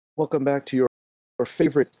Welcome back to your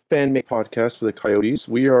favorite fan-made podcast for the Coyotes.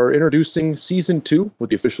 We are introducing Season 2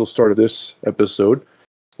 with the official start of this episode.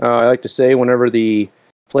 I like to say whenever the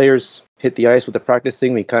players hit the ice with the practice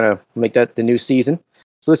thing, we kind of make that the new season.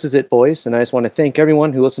 So this is it, boys, and I just want to thank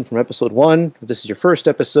everyone who listened from episode 1. If this is your first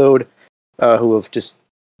episode, who have just,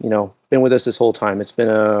 been with us this whole time. It's been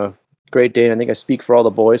a great day, and I think I speak for all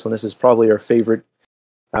the boys when this is probably our favorite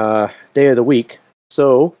day of the week.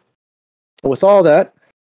 So, with all that,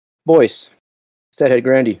 boys, Stathead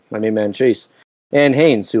Grandy, my main man Chase, and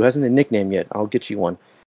Haynes, who hasn't a nickname yet. I'll get you one.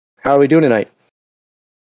 How are we doing tonight?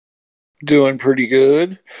 Doing pretty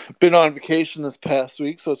good. Been on vacation this past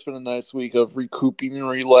week, so it's been a nice week of recouping and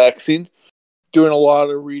relaxing. Doing a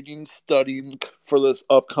lot of reading, studying for this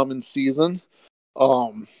upcoming season.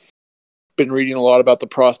 Been reading a lot about the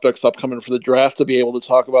prospects upcoming for the draft to be able to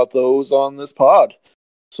talk about those on this pod.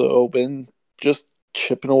 So been just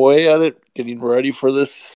chipping away at it, getting ready for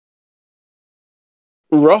this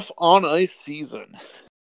rough on ice season.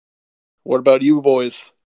 What about you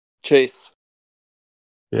boys? Chase?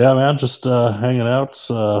 Yeah, man, just hanging out,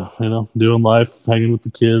 doing life, hanging with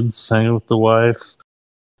the kids, hanging with the wife.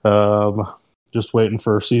 Just waiting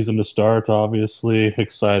for season to start, obviously.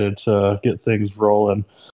 Excited to get things rolling.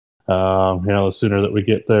 The sooner that we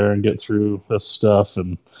get there and get through this stuff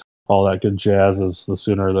and all that good jazz is the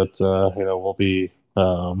sooner that, we'll be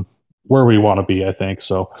where we want to be, I think.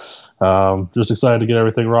 So just excited to get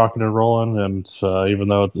everything rocking and rolling. And even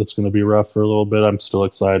though it's going to be rough for a little bit, I'm still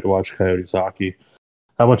excited to watch Coyotes hockey.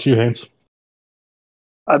 How about you, Haynes?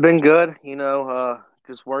 I've been good,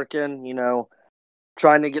 just working,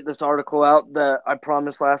 trying to get this article out that I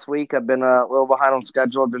promised last week. I've been a little behind on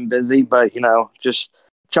schedule. I've been busy, but, just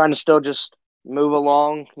trying to still just move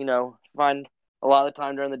along, find a lot of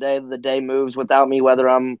time during the day moves without me, whether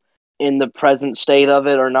I'm in the present state of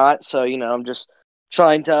it or not. So, I'm just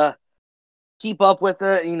trying to keep up with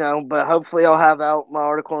it, but hopefully I'll have out my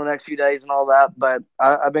article in the next few days and all that. But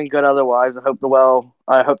I've been good otherwise. I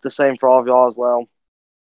hope the same for all of y'all as well.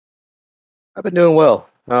 I've been doing well.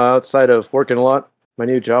 Outside of working a lot, my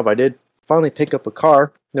new job, I did finally pick up a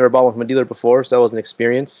car. Never bought one from a dealer before, so that was an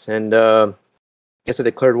experience. And I guess I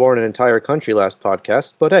declared war on an entire country last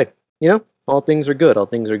podcast. But hey, all things are good. All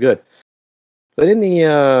things are good. But in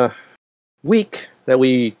the week that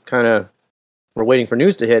we kind of were waiting for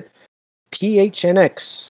news to hit,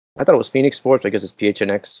 PHNX, I thought it was Phoenix Sports, I guess it's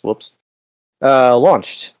PHNX, whoops,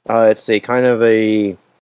 launched. It's a kind of a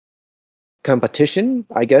competition,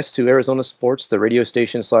 I guess, to Arizona Sports, the radio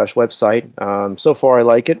station / website. So far, I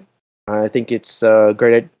like it. I think it's a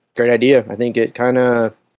great idea. I think it kind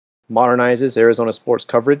of modernizes Arizona sports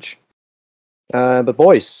coverage. But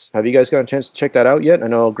boys, have you guys got a chance to check that out yet? I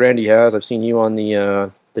know Grandy has. I've seen you on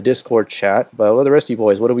the Discord chat. But what are the rest of you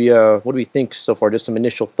boys? What do we think so far? Just some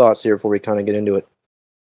initial thoughts here before we kind of get into it.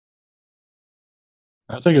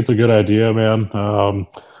 I think it's a good idea, man.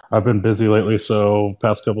 I've been busy lately, so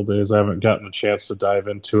past couple of days I haven't gotten a chance to dive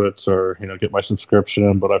into it or get my subscription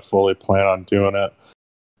in, but I fully plan on doing it.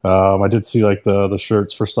 I did see like the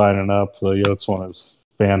shirts for signing up. The Yotes one is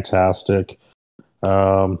fantastic.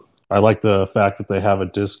 I like the fact that they have a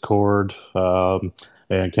Discord,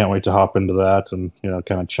 and can't wait to hop into that and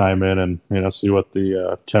kind of chime in and see what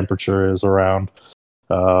the temperature is around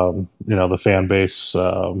the fan base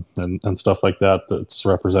and stuff like that that's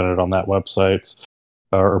represented on that website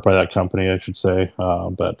or by that company, I should say.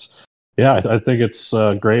 But yeah, I think it's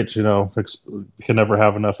great. You can never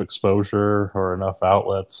have enough exposure or enough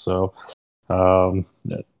outlets. So I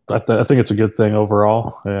think it's a good thing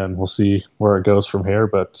overall, and we'll see where it goes from here.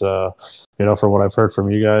 But from what I've heard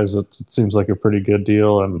from you guys, it seems like a pretty good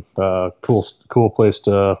deal and cool place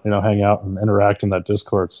to hang out and interact in that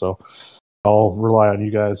Discord. So I'll rely on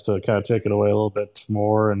you guys to kind of take it away a little bit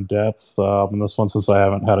more in depth in this one, since I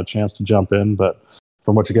haven't had a chance to jump in. But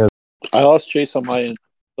from what you guys, I lost Chase on my end.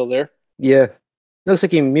 Still there? Yeah, looks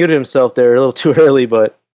like he muted himself there a little too early,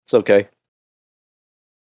 but it's okay.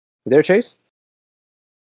 You there, Chase?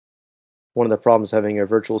 One of the problems having a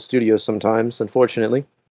virtual studio sometimes, unfortunately.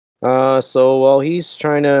 So while he's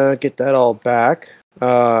trying to get that all back,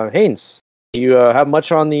 Haynes, you have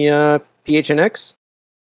much on the PHNX?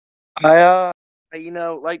 I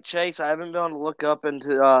like Chase, I haven't been able to look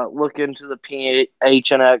into the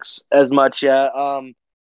PHNX as much yet.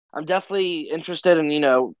 I'm definitely interested in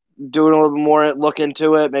doing a little bit more look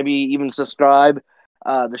into it, maybe even subscribe.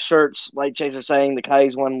 The shirts, like Chase was saying, the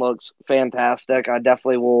Coyotes one looks fantastic. I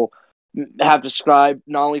definitely will have to subscribe,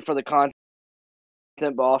 not only for the content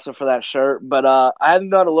but also for that shirt. But I haven't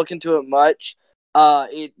been able to look into it much.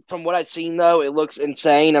 From what I've seen though, it looks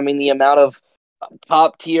insane. I mean, the amount of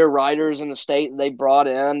top tier writers in the state they brought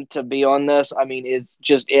in to be on this. I mean, it's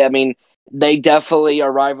just, I mean, they definitely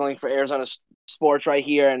are rivaling for Arizona sports right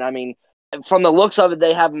here. And I mean, from the looks of it,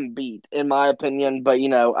 they haven't beat, in my opinion. But,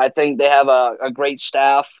 I think they have a great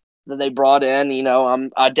staff that they brought in.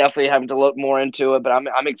 I definitely having to look more into it, but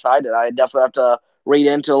I'm excited. I definitely have to read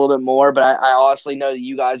into it a little bit more. But I honestly know that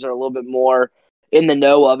you guys are a little bit more in the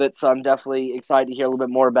know of it, so I'm definitely excited to hear a little bit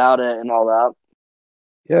more about it and all that.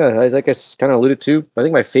 Yeah, like I kind of alluded to, I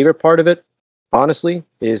think my favorite part of it, honestly,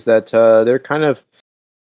 is that they're kind of,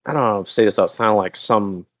 I don't know, say this out sound like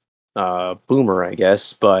some boomer, I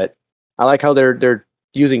guess, but I like how they're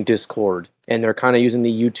using Discord and they're kind of using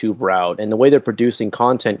the YouTube route, and the way they're producing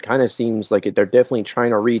content kind of seems like they're definitely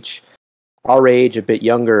trying to reach our age, a bit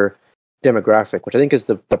younger demographic, which I think is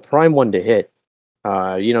the prime one to hit.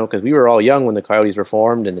 Because we were all young when the Coyotes were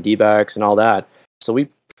formed and the D-backs and all that, so we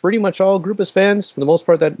pretty much all group as fans for the most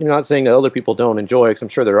part. That, not saying that other people don't enjoy, because I'm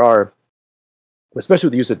sure there are, especially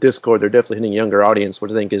with the use of Discord. They're definitely hitting a younger audience,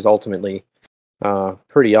 which I think is ultimately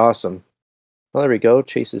pretty awesome. Well, there we go.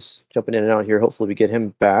 Chase is jumping in and out here. Hopefully we get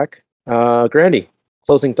him back. Grandy,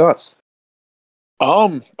 closing thoughts.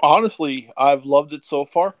 Honestly, I've loved it so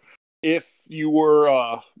far. If you were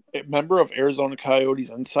a member of Arizona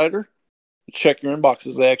Coyotes Insider, check your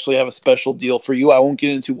inboxes. They actually have a special deal for you. I won't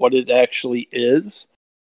get into what it actually is,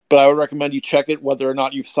 but I would recommend you check it whether or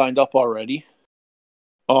not you've signed up already.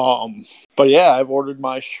 But yeah, I've ordered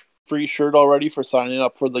my free shirt already for signing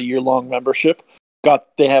up for the year-long membership.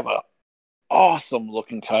 They have a awesome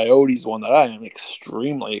looking Coyotes one that I am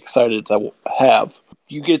extremely excited to have.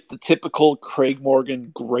 You get the typical Craig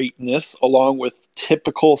Morgan greatness along with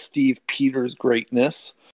typical Steve Peters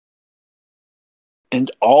greatness.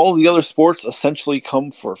 And all the other sports essentially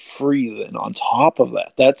come for free then on top of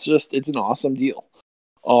that. It's an awesome deal.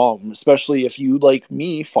 Especially if you, like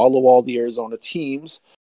me, follow all the Arizona teams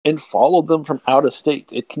and follow them from out of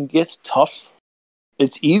state. It can get tough.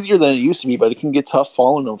 It's easier than it used to be, but it can get tough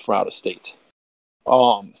following them from out of state.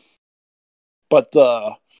 But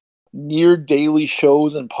the near daily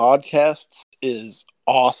shows and podcasts is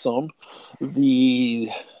awesome.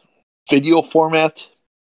 The video format,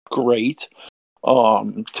 great.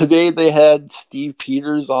 Today they had Steve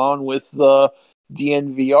Peters on with the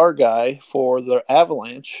DNVR guy for the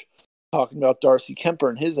Avalanche, talking about Darcy Kemper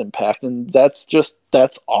and his impact, and that's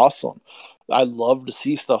awesome. I love to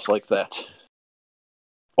see stuff like that.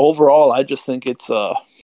 Overall, I just think it's a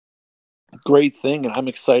great thing, and I'm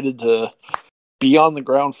excited to be on the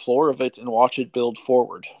ground floor of it and watch it build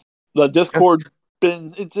forward. The Discord's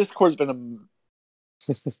been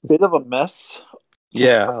a bit of a mess.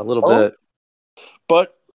 Yeah, a little bit.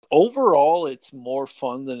 But overall, it's more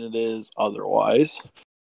fun than it is otherwise.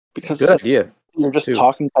 Because good idea. You're just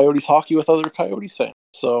talking Coyotes hockey with other Coyotes fans.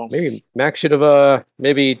 So maybe Max should have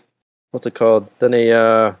what's it called? Done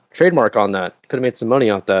a trademark on that. Could have made some money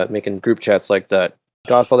off that, making group chats like that.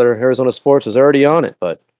 Godfather Arizona Sports is already on it,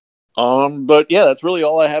 but yeah, that's really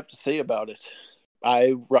all I have to say about it.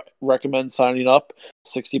 I recommend signing up.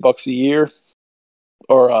 $60 a year,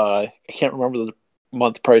 or I can't remember the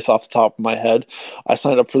month price off the top of my head. I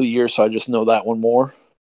signed up for the year, so I just know that one more.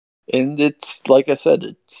 And it's, like I said,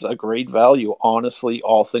 it's a great value, honestly,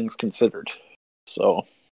 all things considered. So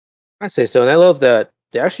I'd say so. And I love that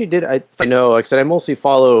they actually did. I know, like I said, I mostly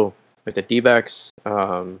follow like the D-backs,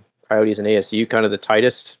 Coyotes, and ASU, kind of the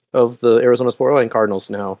tightest of the Arizona Sport, and Cardinals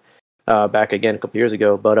now, back again a couple years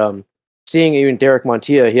ago. But seeing even Derek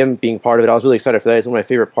Montilla, him being part of it, I was really excited for that. It's one of my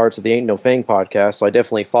favorite parts of the Ain't No Fang podcast, so I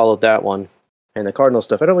definitely followed that one. And the Cardinal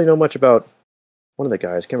stuff, I don't really know much about one of the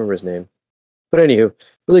guys. Can't remember his name. But anywho,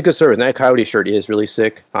 really good service. And that Coyote shirt is really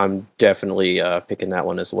sick. I'm definitely picking that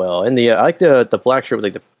one as well. And I like the black shirt with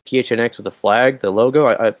like the PHNX with the flag, the logo.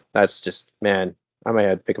 I that's just, man, I might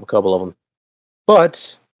have to pick up a couple of them.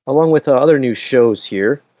 But along with other new shows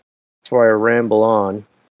here, before I ramble on,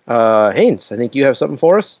 Haynes, I think you have something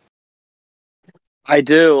for us. I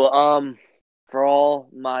do. For all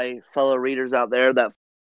my fellow readers out there, that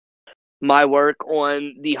my work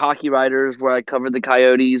on the Hockey Writers, where I covered the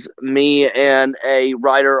Coyotes, me and a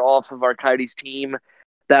writer off of our Coyotes team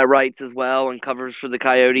that writes as well and covers for the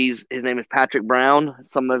Coyotes. His name is Patrick Brown.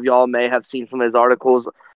 Some of y'all may have seen some of his articles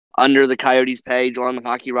under the Coyotes page on the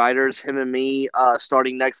Hockey Writers. Him and me,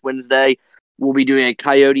 starting next Wednesday, we'll be doing a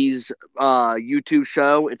Coyotes YouTube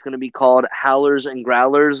show. It's going to be called Howlers and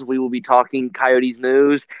Growlers. We will be talking Coyotes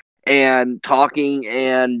news and talking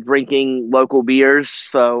and drinking local beers.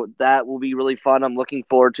 So that will be really fun. I'm looking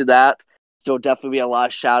forward to that. There'll definitely be a lot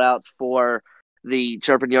of shout outs for the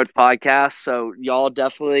Chirpin Yotes podcast. So y'all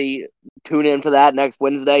definitely tune in for that next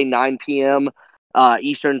Wednesday, 9 p.m.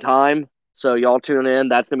 Eastern time. So y'all tune in.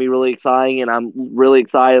 That's going to be really exciting, and I'm really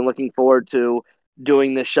excited and looking forward to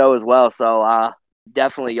doing this show as well. So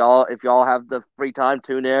definitely, y'all, if y'all have the free time,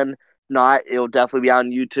 tune in. If not, it'll definitely be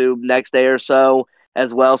on YouTube next day or so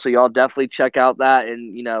as well. So y'all definitely check out that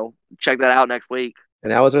and, check that out next week.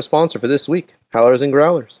 And that was our sponsor for this week, Howlers and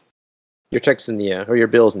Growlers. Your check's in the, or your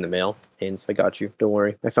bill's in the mail, Haynes. I got you. Don't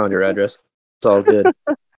worry. I found your address. It's all good.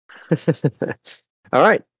 All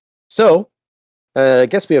right. So, I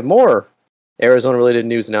guess we have more Arizona-related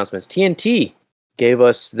news announcements. TNT gave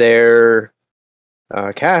us their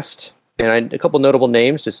cast, and a couple notable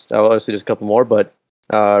names. Obviously, just a couple more, but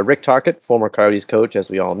Rick Tocchet, former Coyotes coach, as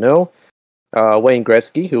we all know. Wayne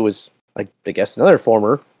Gretzky, who was, I guess, another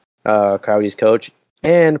former Coyotes coach,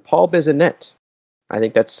 and Paul Bissonnette. I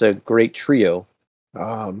think that's a great trio.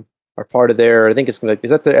 Are part of their, I think it's like,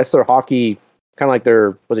 that's their hockey, kind of like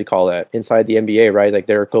their, what do you call that? Inside the NBA, right? Like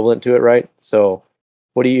their equivalent to it, right? So,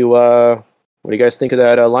 what do you guys think of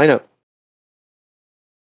that lineup?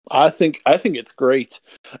 I think it's great.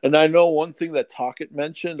 And I know one thing that Tocchet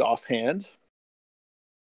mentioned offhand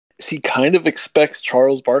is he kind of expects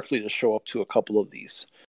Charles Barkley to show up to a couple of these.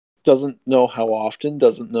 Doesn't know how often,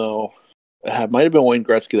 doesn't know. It might have been Wayne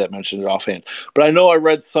Gretzky that mentioned it offhand. But I know I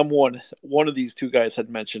read one of these two guys had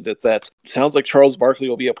mentioned it, that sounds like Charles Barkley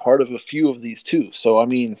will be a part of a few of these too. So, I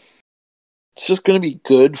mean, it's just going to be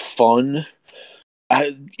good, fun.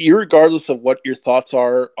 Irregardless of what your thoughts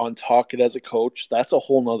are on Tocchet as a coach, that's a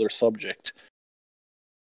whole nother subject.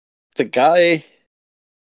 The guy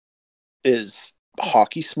is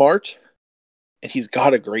hockey smart, and he's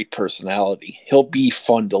got a great personality. He'll be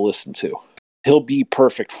fun to listen to. He'll be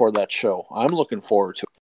perfect for that show. I'm looking forward to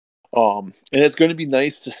it. And it's going to be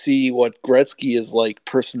nice to see what Gretzky is like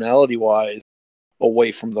personality-wise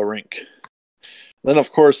away from the rink. Then,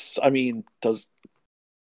 of course, I mean,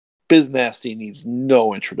 Biz Nasty needs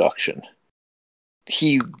no introduction.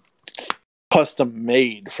 He's custom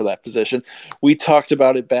made for that position. We talked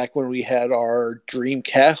about it back when we had our dream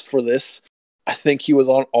cast for this. I think he was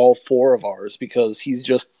on all four of ours because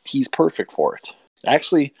he's perfect for it.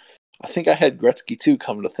 Actually, I think I had Gretzky too,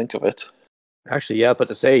 come to think of it. Actually, yeah, but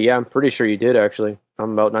to say, yeah, I'm pretty sure you did, actually.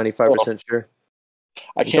 I'm about 95% sure.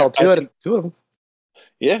 I can't. Two of them.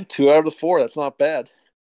 Yeah, 2 out of the 4. That's not bad.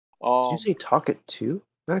 Did you say Tocchet too,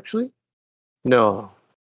 actually? No.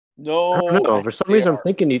 No. I don't know. For some reason, I'm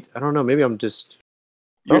thinking, I don't know, maybe I'm just...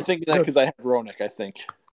 You're thinking that because I had Roenick, I think.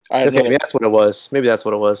 Okay, maybe that's what it was.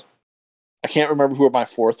 I can't remember who my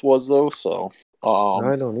fourth was, though, so...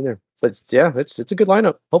 I don't either. But yeah, it's a good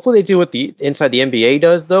lineup. Hopefully they do what the inside the NBA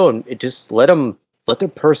does, though, and it just let their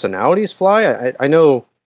personalities fly. I know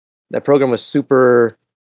that program was super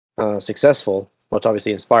successful, which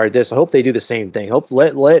obviously inspired this. I hope they do the same thing.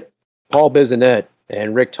 Let Paul Bissonnette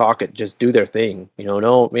and Rick Tocchet just do their thing.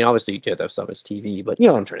 Obviously you have to have some as TV, but you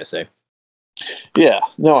know what I'm trying to say. Yeah,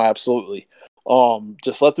 no, absolutely.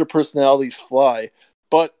 Just let their personalities fly,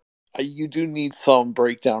 but you do need some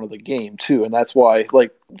breakdown of the game too, and that's why,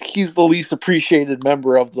 like, he's the least appreciated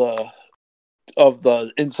member of the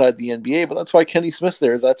inside the NBA, but that's why Kenny Smith's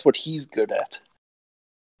there. That's what he's good at.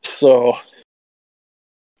 So,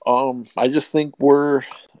 I just think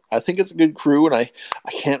I think it's a good crew, and I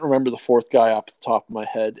can't remember the fourth guy off the top of my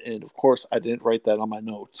head, and of course I didn't write that on my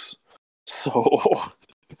notes. So,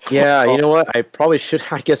 yeah, you know what? I probably should.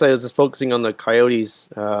 I guess I was just focusing on the Coyotes.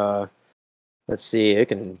 Let's see. I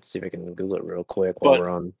can see if I can Google it real quick while we're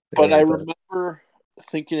on. But I remember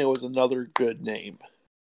thinking it was another good name.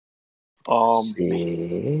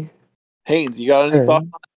 See, Haynes, you got any thoughts?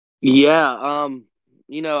 Yeah,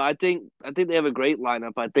 I think they have a great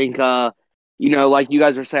lineup. I think like you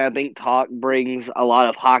guys are saying, I think Talk brings a lot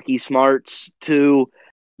of hockey smarts to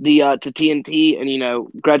the to TNT, and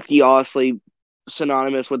Gretzky, obviously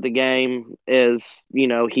synonymous with the game, is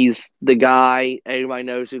he's the guy. Everybody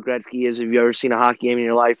knows who Gretzky is. If you've ever seen a hockey game in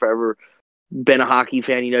your life or ever been a hockey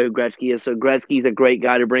fan, you know who Gretzky is. So Gretzky's a great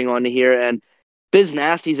guy to bring on to here, and Biz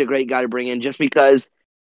Nasty's a great guy to bring in just because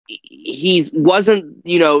he wasn't a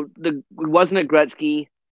Gretzky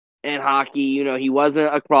in hockey. He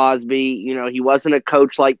wasn't a Crosby. He wasn't a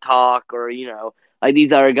coach like Talk or like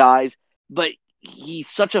these other guys. But he's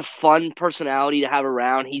such a fun personality to have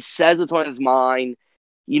around. He says what's on his mind.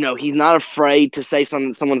 He's not afraid to say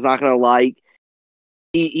something someone's not going to like.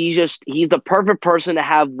 He's the perfect person to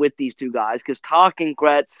have with these two guys, because Talk and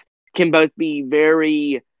Gretz can both be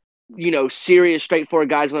very, serious, straightforward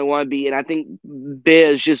guys when they want to be. And I think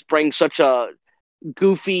Biz just brings such a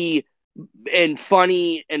goofy and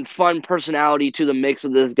funny and fun personality to the mix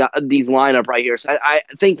of these lineup right here. So I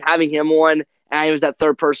think having him on, and he was that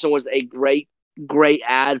third person, was a great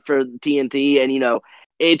ad for TNT. And,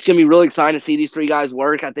 it's going to be really exciting to see these three guys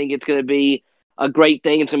work. I think it's going to be a great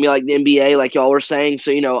thing. It's going to be like the NBA, like y'all were saying.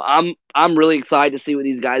 So, I'm really excited to see what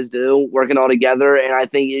these guys do working all together. And I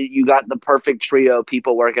think you got the perfect trio of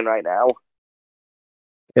people working right now.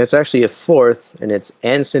 It's actually a fourth, and it's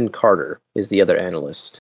Anson Carter is the other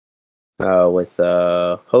analyst, with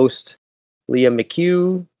host Liam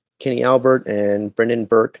McHugh, Kenny Albert, and Brendan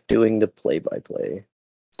Burke doing the play-by-play.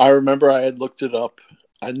 I remember I had looked it up.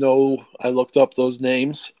 I know I looked up those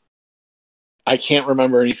names. I can't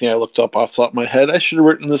remember anything I looked up off the top of my head. I should have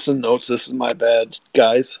written this in notes. This is my bad,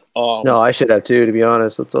 guys. No, I should have too, to be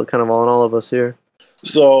honest. It's all kind of on all of us here.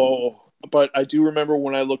 So, but I do remember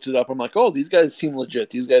when I looked it up, I'm like, oh, these guys seem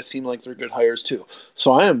legit. These guys seem like they're good hires too.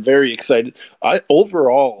 So I am very excited. I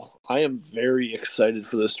am very excited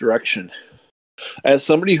for this direction. As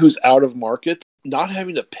somebody who's out of market, not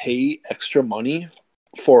having to pay extra money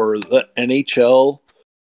for the NHL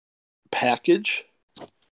package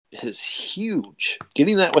is huge.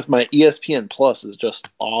 Getting that with my ESPN Plus is just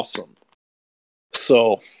awesome.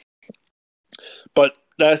 So, but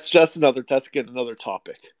that's another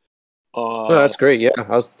topic. No, that's great. Yeah,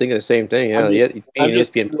 I was thinking the same thing. Yeah,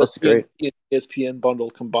 ESPN Plus is great. ESPN bundle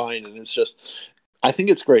combined, and it's just, I think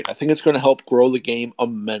it's great. I think it's going to help grow the game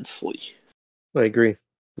immensely. I agree.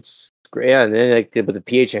 It's great. Yeah, and then with the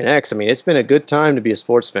PHNX, I mean, it's been a good time to be a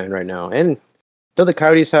sports fan right now. And don't the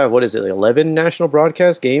Coyotes have, 11 national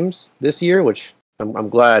broadcast games this year? Which I'm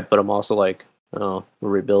glad, but I'm also like, oh, we're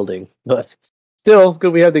rebuilding. But still,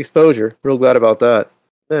 good we have the exposure. Real glad about that.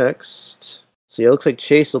 Next, see, it looks like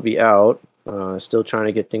Chase will be out. Still trying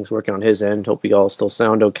to get things working on his end. Hope we all still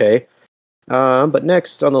sound okay. But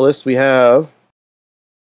next on the list, we have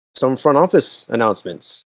some front office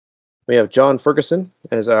announcements. We have John Ferguson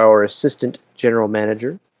as our assistant general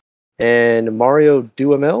manager, and Mario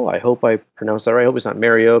Duhamel, I hope I pronounced that right. I hope it's not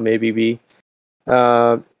Mario, maybe B,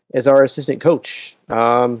 as our assistant coach.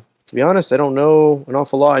 To be honest, I don't know an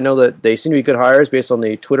awful lot. I know that they seem to be good hires based on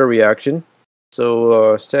the Twitter reaction.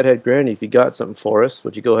 So, Stathead Grandy, if you got something for us,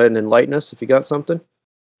 would you go ahead and enlighten us if you got something?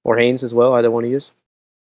 Or Haynes as well, either one of you.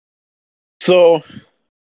 So,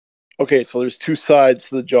 okay, so there's two sides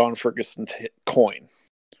to the John Ferguson coin.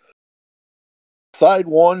 Side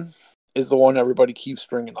one is the one everybody keeps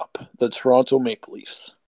bringing up, the Toronto Maple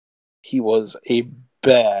Leafs. He was a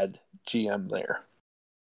bad GM there.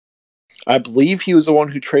 I believe he was the one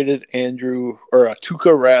who traded Tuukka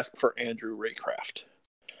Rask for Andrew Raycraft.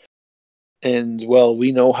 And, well,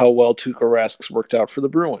 we know how well Tuukka Rask's worked out for the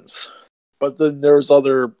Bruins. But then there's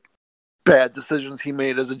other bad decisions he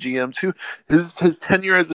made as a GM, too. His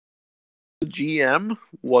tenure as a GM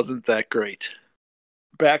wasn't that great.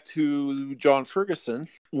 Back to John Ferguson,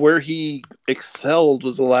 where he excelled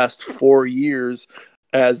was the last 4 years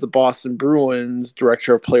as the Boston Bruins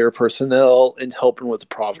director of player personnel and helping with the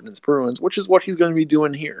Providence Bruins, which is what he's going to be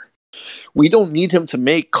doing here. We don't need him to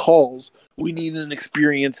make calls. We need an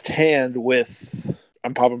experienced hand with...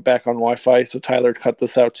 I'm popping back on Wi-Fi, so Tyler, cut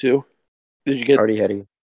this out too. Did you get... Already heading.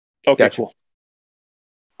 Okay, gotcha.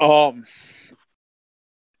 Cool.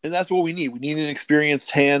 And that's what we need. We need an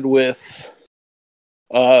experienced hand with...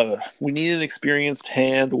 we need an experienced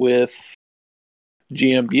hand with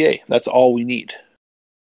GMBA. That's all we need.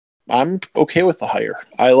 I'm okay with the hire.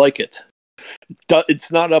 I like it.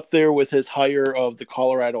 It's not up there with his hire of the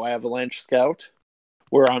Colorado Avalanche scout,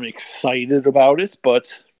 where I'm excited about it,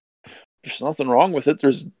 but there's nothing wrong with it.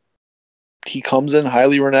 He comes in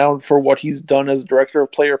highly renowned for what he's done as director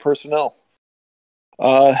of player personnel.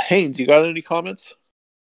 Haynes, you got any comments?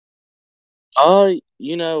 I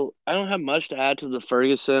don't have much to add to the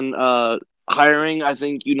Ferguson hiring. I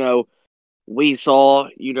think, we saw,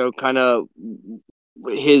 kind of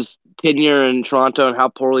his tenure in Toronto and how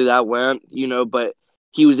poorly that went, but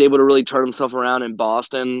he was able to really turn himself around in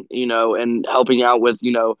Boston, and helping out with,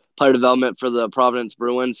 player development for the Providence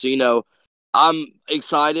Bruins. So, I'm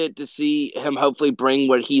excited to see him hopefully bring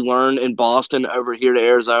what he learned in Boston over here to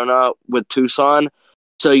Arizona with Tucson.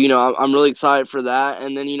 So, I'm really excited for that.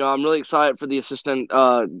 And then, I'm really excited for the assistant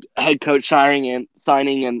head coach signing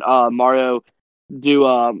and Mario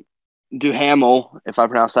Duhamel, if I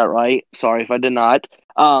pronounced that right. Sorry if I did not.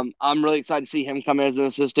 I'm really excited to see him come in as an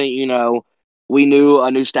assistant. We knew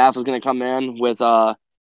a new staff was going to come in with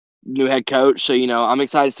new head coach. So, I'm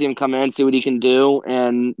excited to see him come in, see what he can do.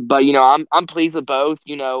 But I'm pleased with both.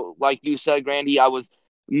 Like you said, Grandy, I was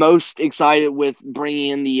most excited with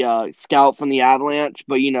bringing in the scout from the Avalanche.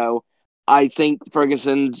 But, I think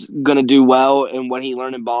Ferguson's going to do well in what he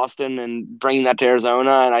learned in Boston and bringing that to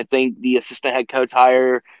Arizona. And I think the assistant head coach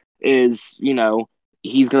hire is,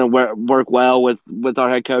 he's going to work well with our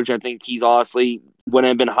head coach. I think he's honestly wouldn't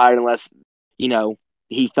have been hired unless,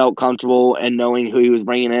 he felt comfortable and knowing who he was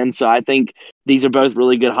bringing in. So I think these are both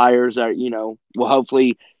really good hires that, will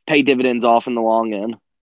hopefully pay dividends off in the long end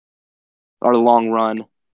or the long run.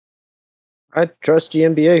 I trust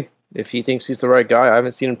GMBA if he thinks he's the right guy. I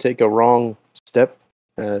haven't seen him take a wrong step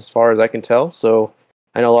as far as I can tell. So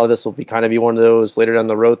I know a lot of this will be one of those later down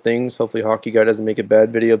the road things. Hopefully Hockey Guy doesn't make a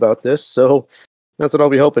bad video about this. So that's what I'll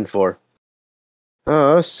be hoping for.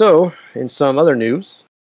 So in some other news,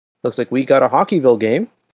 looks like we got a Hockeyville game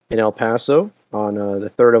in El Paso on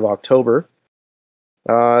the 3rd of October.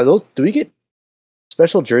 Do we get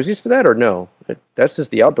special jerseys for that or no? That's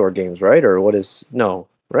just the outdoor games, right? Or what is no,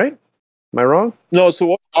 right? Am I wrong? No,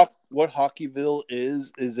 so what Hockeyville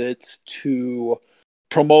is it's to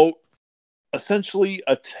promote essentially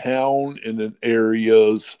a town in an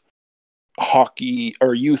area's hockey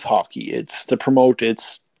or youth hockey. It's to promote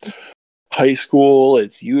its high school,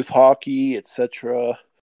 its youth hockey, etc.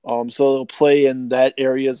 So they'll play in that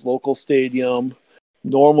area's local stadium,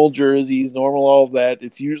 normal jerseys, normal all of that.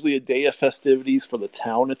 It's usually a day of festivities for the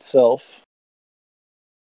town itself.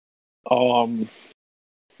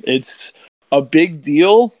 It's a big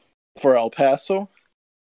deal for El Paso.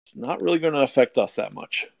 It's not really going to affect us that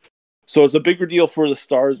much. So it's a bigger deal for the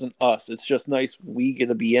Stars and us. It's just nice we get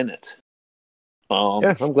to be in it.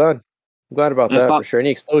 Yeah, I'm glad. I'm glad about that for sure. Any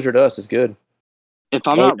exposure to us is good. If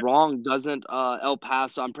I'm not wrong, doesn't El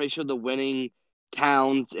Paso, I'm pretty sure the winning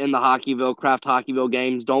towns in the Craft Hockeyville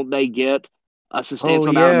games, don't they get a substantial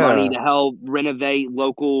amount of money to help renovate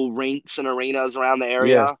local rinks and arenas around the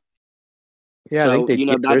area? Yeah, so, I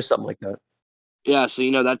think there's something like that. Yeah,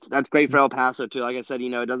 so that's great for El Paso too. Like I said,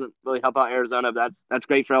 it doesn't really help out Arizona, but that's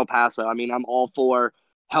great for El Paso. I mean, I'm all for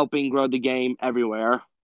helping grow the game everywhere.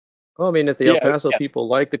 Well, I mean, if the El Paso people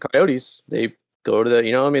like the Coyotes, they go to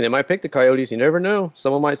they might pick the Coyotes. You never know.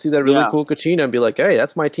 Someone might see that really cool Kachina and be like, hey,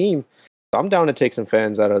 that's my team. I'm down to take some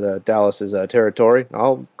fans out of the Dallas's territory.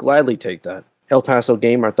 I'll gladly take that. El Paso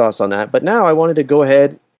game, our thoughts on that. But now I wanted to go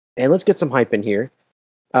ahead and let's get some hype in here.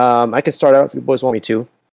 I can start out if you boys want me to.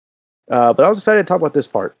 But I was excited to talk about this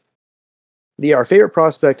part. Our favorite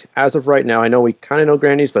prospect as of right now, I know we kind of know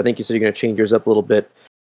Grandy's, but I think you said you're going to change yours up a little bit.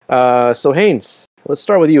 So Haynes, let's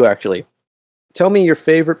start with you actually. Tell me your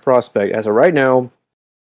favorite prospect as of right now,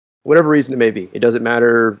 whatever reason it may be. It doesn't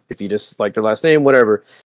matter if you just like their last name, whatever.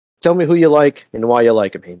 Tell me who you like and why you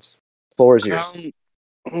like him, Haynes. Floor is yours.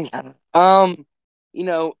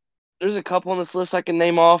 There's a couple on this list I can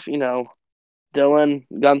name off. Dylan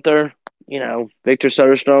Gunther, Victor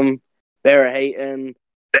Soderstrom, Barrett Hayton.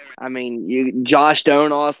 I mean, Josh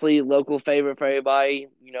Doan, honestly, local favorite for everybody,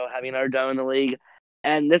 having another Doan in the league.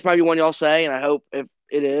 And this might be one y'all say, and I hope if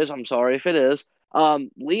it is, I'm sorry if it is.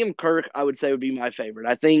 Liam Kirk, I would say, would be my favorite.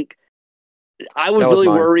 I think I was really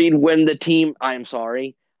worried when the team. I am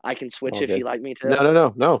sorry. I can switch if you like me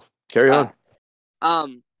to. No. Carry on.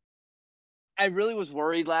 I really was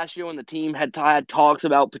worried last year when the team had talks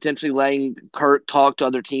about potentially letting Kirk talk to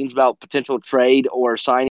other teams about potential trade or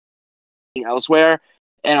signing elsewhere.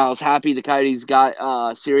 And I was happy the Coyotes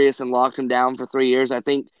got serious and locked him down for 3 years. I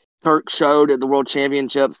think Kirk showed at the World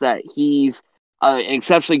Championships that he's an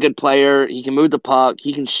exceptionally good player. He can move the puck.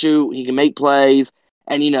 He can shoot. He can make plays.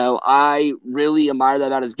 And, I really admire that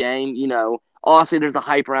about his game. Honestly, there's the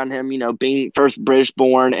hype around him, being first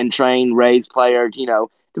British-born and trained, raised player, to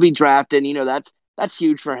be drafted. That's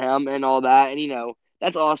huge for him and all that. And,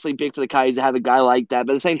 that's honestly big for the Coyotes to have a guy like that.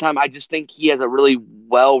 But at the same time, I just think he has a really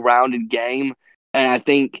well-rounded game. And I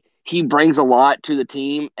think he brings a lot to the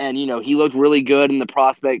team. And, he looked really good in the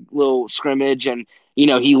prospect little scrimmage. And,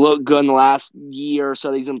 he looked good in the last year or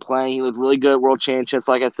so that he's been playing. He looked really good at World Championships,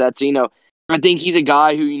 like I said. So, I think he's a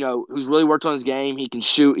guy who, who's really worked on his game. He can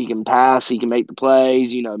shoot, he can pass, he can make the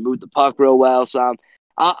plays, move the puck real well. So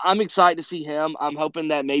I'm excited to see him. I'm hoping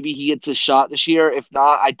that maybe he gets a shot this year. If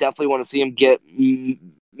not, I definitely want to see him get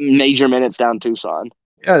major minutes down in Tucson.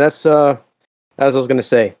 Yeah, that's as I was going to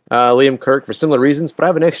say. Liam Kirk for similar reasons, but I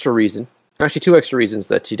have an extra reason. Actually, 2 extra reasons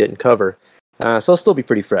that you didn't cover. So it'll still be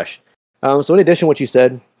pretty fresh. So in addition to what you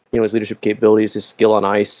said, his leadership capabilities, his skill on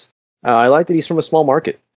ice, I like that he's from a small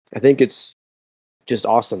market. I think it's just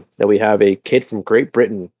awesome that we have a kid from Great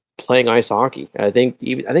Britain playing ice hockey. I think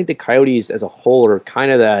the Coyotes as a whole are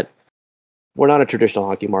kind of that. We're not a traditional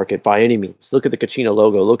hockey market by any means. Look at the Kachina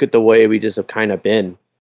logo. Look at the way we just have kind of been.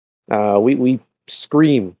 We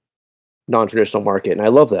scream non-traditional market, and I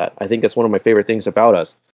love that. I think that's one of my favorite things about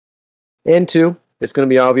us. And 2, it's going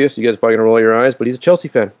to be obvious. You guys are probably going to roll your eyes, but he's a Chelsea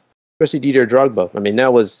fan, especially Didier Drogba. I mean,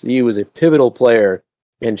 he was a pivotal player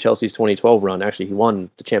in Chelsea's 2012 run. Actually, he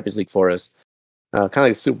won the Champions League for us. Kind of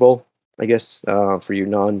like the Super Bowl, I guess, for you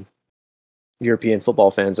non-European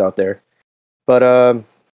football fans out there. But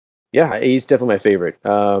yeah, he's definitely my favorite.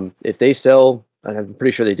 If they sell, and I'm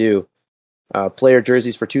pretty sure they do, player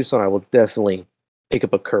jerseys for Tucson, I will definitely pick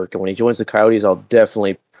up a Kirk. And when he joins the Coyotes, I'll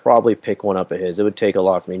definitely probably pick one up of his. It would take a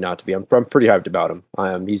lot for me not to be. I'm pretty hyped about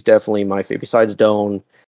him. He's definitely my favorite. Besides Doan,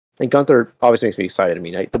 and Gunther obviously makes me excited. I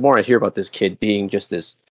mean, the more I hear about this kid being just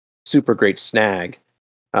this super great snag,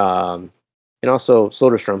 and also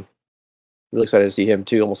Soderstrom, really excited to see him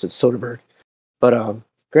too. Almost said Soderbergh. But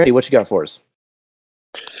Grandy, what you got for us?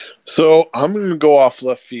 So I'm going to go off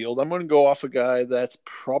left field. I'm going to go off a guy that's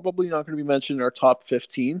probably not going to be mentioned in our top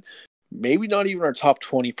 15, maybe not even our top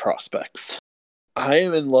 20 prospects. I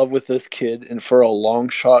am in love with this kid, and for a long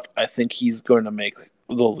shot, I think he's going to make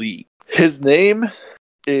the league. His name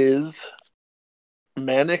is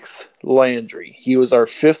Mannix Landry. He was our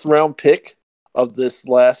 5th round pick of this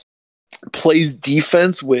last. Plays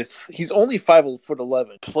defense with, he's only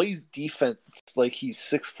 5'11", plays defense like he's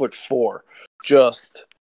 6'4". Just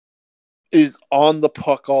is on the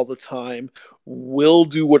puck all the time, will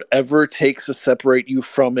do whatever it takes to separate you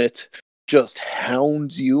from it, just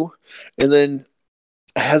hounds you, and then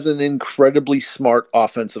has an incredibly smart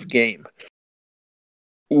offensive game.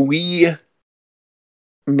 We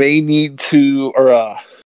may need to, or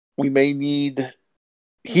we may need,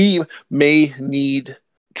 he may need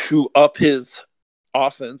to up his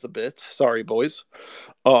offense a bit. Sorry, boys.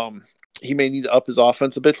 He may need to up his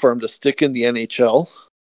offense a bit for him to stick in the NHL.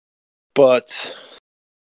 But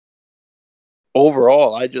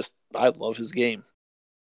overall, I love his game.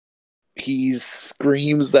 He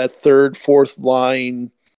screams that third, fourth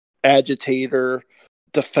line agitator,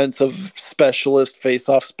 defensive specialist,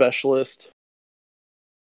 face-off specialist.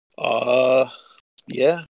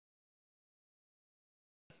 Yeah.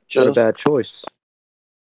 Not a bad choice.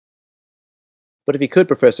 But if you could,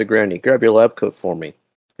 Professor Grandy, grab your lab coat for me.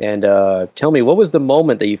 And tell me, what was the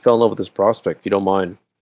moment that you fell in love with this prospect, if you don't mind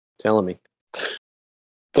telling me?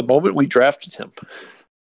 The moment we drafted him.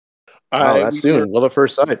 Oh, that's soon. Love at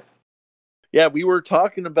first sight. Yeah, we were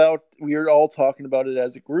all talking about it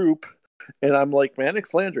as a group, and I'm like,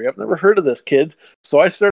 Mannix Landry, I've never heard of this kid. So I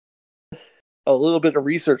started a little bit of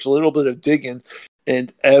research, a little bit of digging,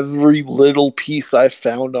 and every little piece I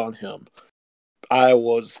found on him, I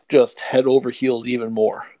was just head over heels even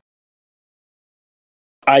more.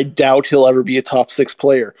 I doubt he'll ever be a top 6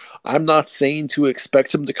 player. I'm not saying to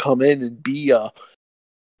expect him to come in and be a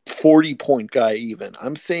 40-point guy even.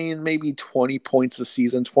 I'm saying maybe 20 points a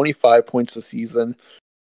season, 25 points a season,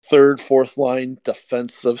 third, fourth line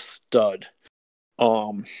defensive stud.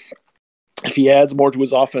 If he adds more to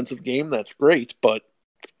his offensive game, that's great, but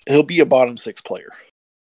he'll be a bottom 6 player.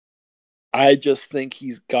 I just think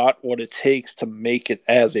he's got what it takes to make it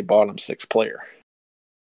as a bottom 6 player.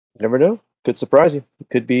 Never know. Could surprise you.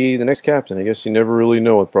 Could be the next captain. I guess you never really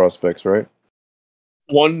know with prospects, right?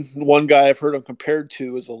 One guy I've heard him compared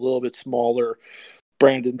to is a little bit smaller,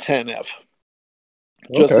 Brandon Tanev.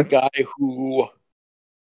 Just a guy who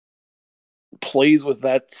plays with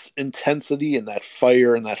that intensity and that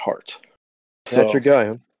fire and that heart. That's your guy,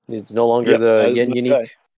 huh? It's no longer the Yen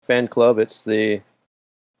Unique fan club. It's the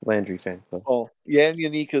Landry fan club. Well, Yen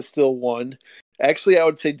Unique is still 1. Actually, I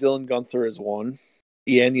would say Dylan Gunther is 1.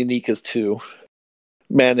 Yen Unique is 2.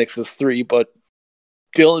 Mannix is 3, but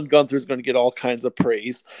Dylan Gunther is going to get all kinds of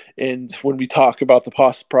praise. And when we talk about the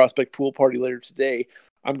prospect pool party later today,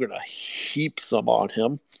 I'm going to heap some on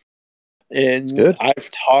him. And I've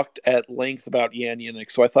talked at length about Jan Yannick,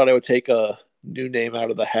 so I thought I would take a new name out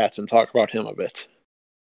of the hat and talk about him a bit.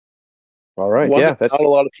 All right, that's not a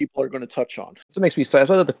lot of people are going to touch on. So it makes me excited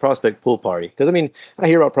about the prospect pool party, because I mean, I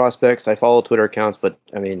hear about prospects, I follow Twitter accounts, but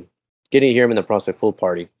I mean, getting to hear him in the prospect pool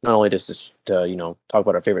party, not only just to talk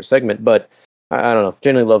about our favorite segment, but I don't know,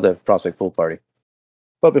 generally love the prospect pool party.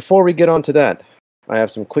 But before we get on to that, I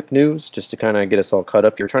have some quick news just to kind of get us all caught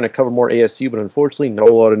up. You're trying to cover more ASU, but unfortunately, not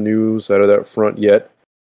a lot of news out of that front yet.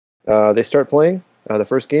 They start playing the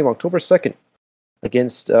first game October 2nd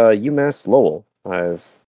against UMass Lowell.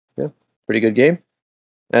 Pretty good game.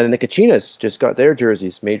 And the Kachinas just got their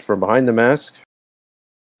jerseys made from behind the mask.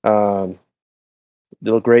 They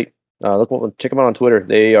look great. Check them out on Twitter.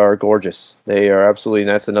 They are gorgeous. They are absolutely, and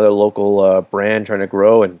that's another local brand trying to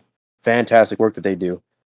grow, and fantastic work that they do.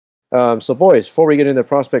 So, boys, before we get into the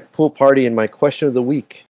prospect pool party and my question of the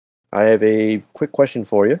week, I have a quick question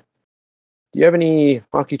for you. Do you have any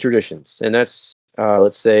hockey traditions? And that's,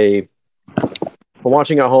 let's say, from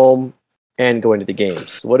watching at home and going to the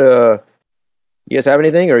games. You guys have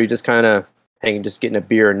anything, or are you just kind of hanging, just getting a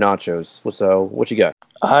beer and nachos? What you got?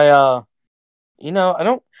 I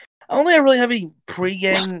don't really have any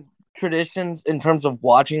pregame traditions in terms of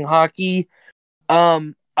watching hockey.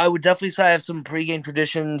 I I would definitely say I have some pregame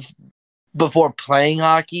traditions before playing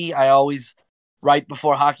hockey. I always, right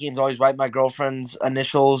before hockey games, always write my girlfriend's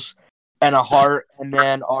initials and a heart, and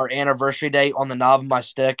then our anniversary date on the knob of my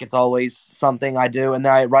stick. It's always something I do, and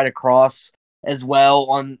then I write a cross as well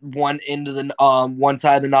on one end of the one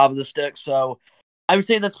side of the knob of the stick. So I would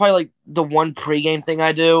say that's probably like the one pregame thing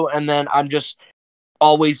I do, and then I'm just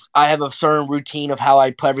always I have a certain routine of how I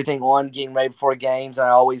put everything on, getting ready before games. And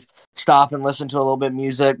I always stop and listen to a little bit of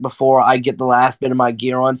music before I get the last bit of my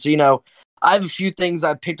gear on. So I have a few things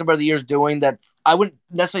I've picked up over the years doing that I wouldn't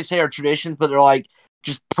necessarily say are traditions, but they're like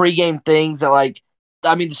just pregame things that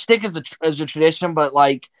the stick is a tradition, but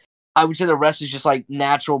like I would say the rest is just like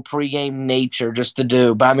natural pregame nature just to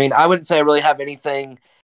do. But I mean, I wouldn't say I really have anything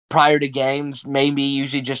prior to games. Maybe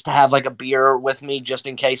usually just to have like a beer with me just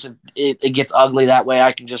in case it gets ugly. That way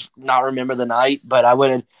I can just not remember the night. But I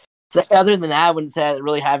wouldn't say, other than that, I wouldn't say I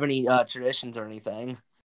really have any traditions or anything.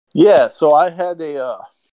 Yeah, so I had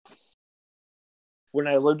when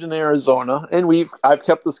I lived in Arizona, and I've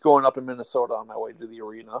kept this going up in Minnesota on my way to the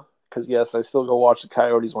arena, because yes, I still go watch the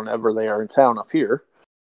Coyotes whenever they are in town up here.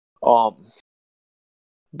 But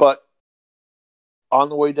on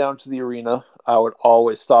the way down to the arena, I would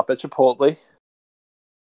always stop at Chipotle,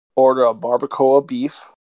 order a barbacoa beef,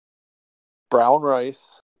 brown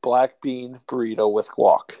rice, black bean burrito with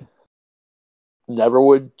guac. Never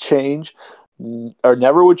would change the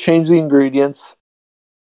ingredients.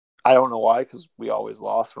 I don't know why, because we always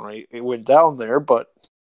lost when it went down there, but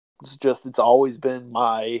it's always been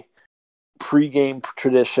my pregame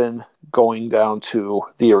tradition going down to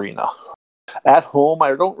the arena. At home,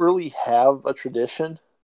 I don't really have a tradition.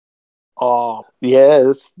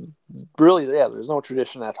 There's no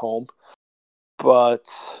tradition at home. But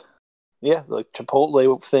yeah, the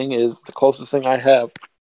Chipotle thing is the closest thing I have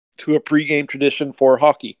to a pregame tradition for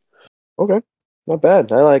hockey. Okay, not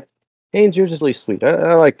bad. I like Haynes. Yours is really sweet.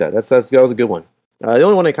 I like that. That was a good one. The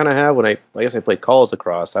only one I kind of have when I guess I played college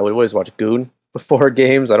lacrosse, I would always watch Goon before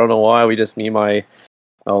games. I don't know why. Me and my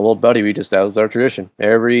little buddy, that was our tradition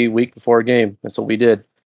every week before a game. That's what we did.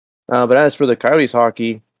 But as for the Coyotes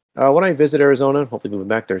hockey, when I visit Arizona, hopefully moving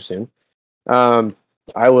back there soon,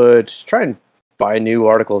 I would try and buy a new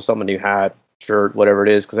article, something new hat, shirt, whatever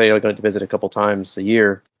it is, because I'm going to visit a couple times a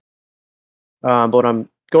year. But when I'm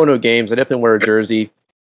going to games, I definitely wear a jersey.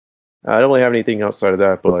 I don't really have anything outside of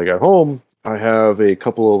that, but like at home, I have a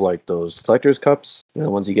couple of like those collector's cups, the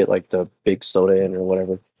ones you get like the big soda in or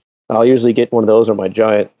whatever. I'll usually get one of those or my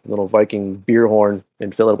giant little Viking beer horn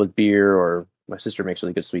and fill it with beer, or my sister makes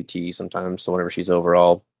really good sweet tea sometimes, so whenever she's over,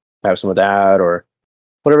 I'll have some of that or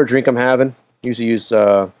whatever drink I'm having. Usually use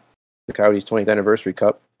the Coyotes 20th anniversary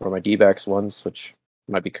cup or my D-backs ones, which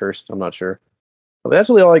might be cursed, I'm not sure. But that's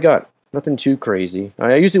really all I got. Nothing too crazy.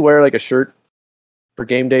 I usually wear like a shirt for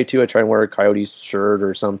game day too. I try and wear a Coyotes shirt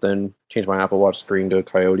or something. Change my Apple Watch screen to a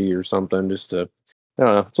Coyote or something, just to, I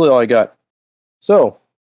don't know. That's really all I got. So,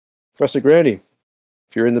 Professor Grandy,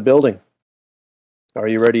 if you're in the building, are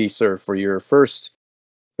you ready, sir, for your first?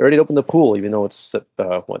 You're ready to open the pool, even though it's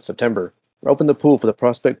September. Open the pool for the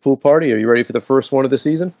prospect pool party. Are you ready for the first one of the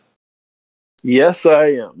season? Yes, I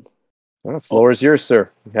am. Floor is yours, sir.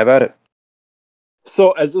 Have at it.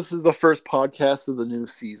 So, as this is the first podcast of the new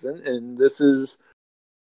season, and this is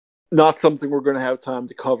not something we're going to have time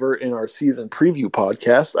to cover in our season preview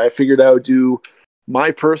podcast, I figured I would do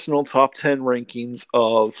my personal top 10 rankings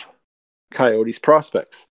of Coyotes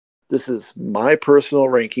prospects. This is my personal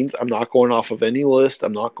rankings. I'm not going off of any list.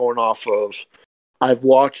 I'm not going off of... I've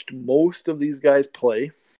watched most of these guys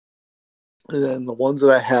play, and then the ones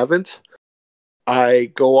that I haven't,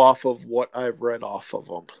 I go off of what I've read off of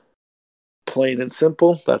them. Plain and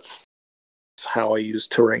simple, that's how I use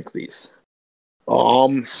to rank these.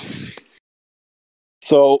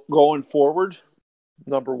 So going forward,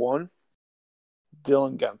 number 1,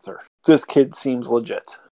 Dylan Guenther. This kid seems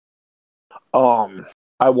legit.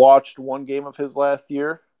 I watched one game of his last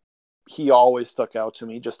year. He always stuck out to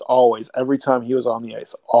me, just always. Every time he was on the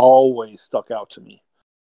ice, always stuck out to me.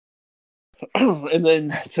 And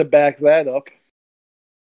then to back that up,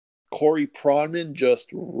 Corey Pronman just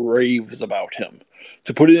raves about him.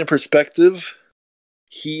 To put it in perspective,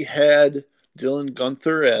 he had Dylan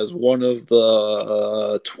Guenther as one of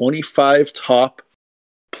the 25 top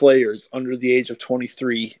players under the age of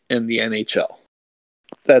 23 in the NHL.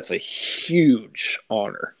 That's a huge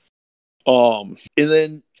honor. And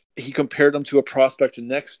then he compared him to a prospect in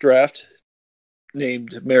next draft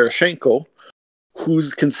named Marashenko,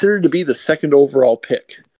 who's considered to be the second overall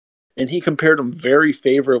pick. And he compared him very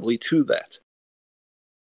favorably to that.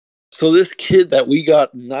 So this kid that we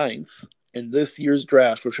got 9th in this year's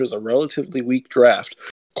draft, which was a relatively weak draft,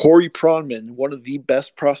 Corey Pronman, one of the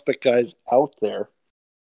best prospect guys out there,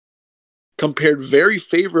 compared very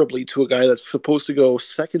favorably to a guy that's supposed to go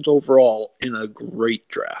second overall in a great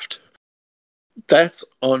draft. That's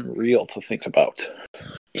unreal to think about.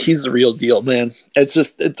 He's the real deal, man.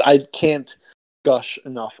 I can't gush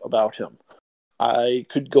enough about him. I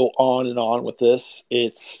could go on and on with this.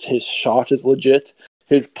 His shot is legit.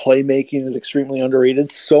 His playmaking is extremely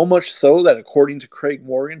underrated. So much so that according to Craig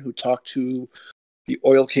Morgan, who talked to the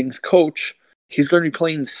Oil Kings coach, he's going to be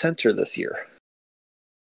playing center this year.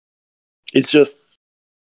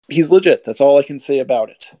 He's legit. That's all I can say about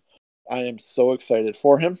it. I am so excited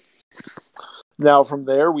for him. Now, from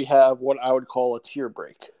there, we have what I would call a tier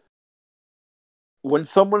break. When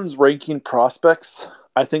someone's ranking prospects,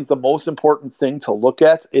 I think the most important thing to look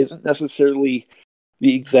at isn't necessarily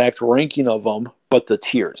the exact ranking of them, but the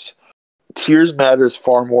tiers. Tiers matters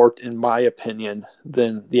far more, in my opinion,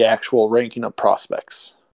 than the actual ranking of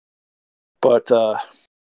prospects. But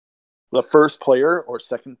the first player, or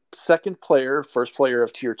second player, first player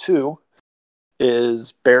of tier 2,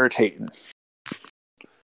 is Barrett Hayton.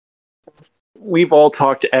 We've all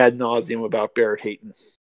talked ad nauseum about Barrett Hayton.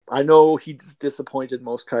 I know he's disappointed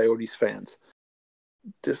most Coyotes fans.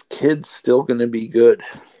 This kid's still going to be good.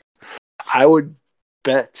 I would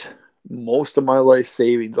bet most of my life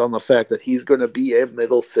savings on the fact that he's going to be a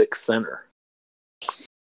middle six center.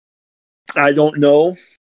 I don't know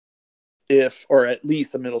if, or at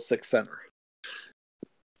least a middle six center.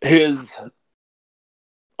 His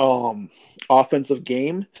offensive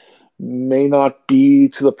game may not be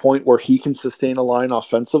to the point where he can sustain a line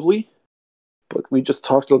offensively, but we just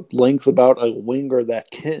talked at length about a winger that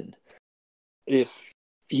can. If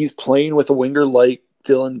he's playing with a winger like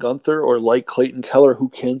Dylan Guenther or like Clayton Keller who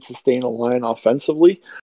can sustain a line offensively,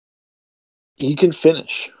 he can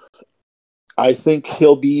finish. I think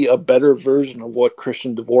he'll be a better version of what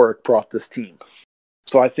Christian Dvorak brought this team.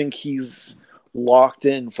 So I think he's locked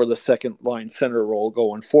in for the second line center role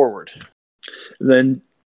going forward. Then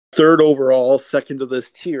third overall, second to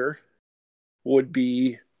this tier, would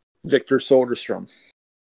be Victor Soderstrom.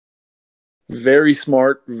 Very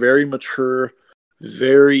smart, very mature,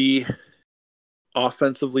 very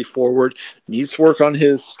offensively forward. Needs to work on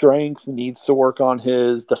his strength, needs to work on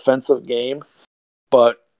his defensive game.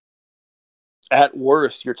 But at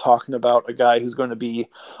worst, you're talking about a guy who's going to be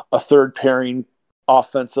a third pairing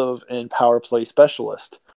offensive and power play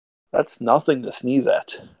specialist. That's nothing to sneeze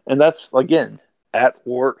at. And that's, again, at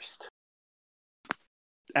worst.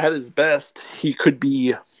 At his best, he could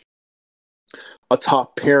be a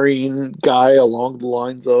top pairing guy along the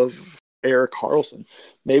lines of Erik Karlsson.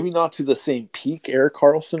 Maybe not to the same peak Erik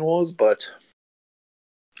Karlsson was, but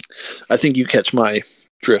I think you catch my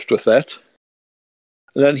drift with that.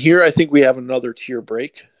 And then here, I think we have another tier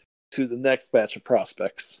break to the next batch of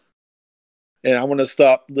prospects. And I'm going to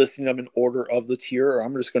stop listing them in order of the tier, or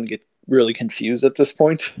I'm just going to get really confused at this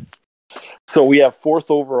point. So we have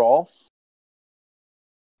fourth overall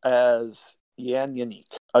as Jan Jenik.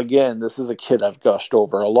 Again, this is a kid I've gushed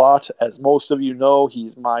over a lot. As most of you know,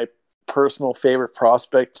 he's my personal favorite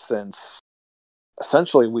prospect since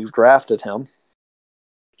essentially we've drafted him.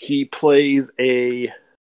 He plays a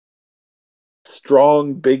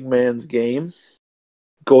strong big man's game,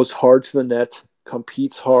 goes hard to the net,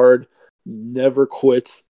 competes hard, never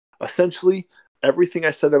quits. Essentially, everything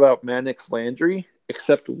I said about Mannix Landry,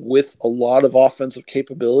 except with a lot of offensive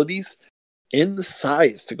capabilities in the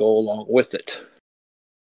size to go along with it.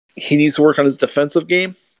 He needs to work on his defensive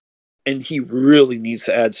game, and he really needs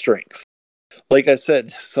to add strength. Like I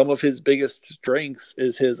said, some of his biggest strengths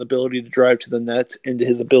is his ability to drive to the net and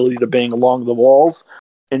his ability to bang along the walls.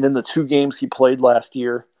 And in the 2 games he played last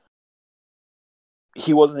year,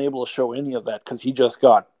 he wasn't able to show any of that because he just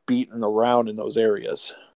got beaten around in those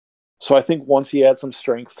areas. So I think once he adds some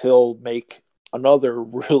strength, he'll make another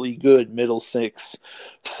really good middle six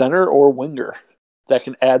center or winger that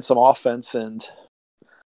can add some offense and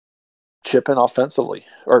chip in offensively.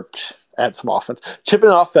 Or add some offense. Chip in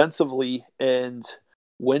offensively and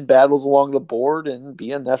win battles along the board and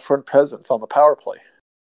be a net front presence on the power play.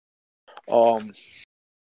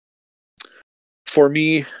 For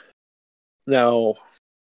me, now,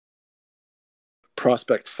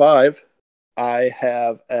 prospect 5, I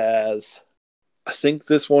have as, I think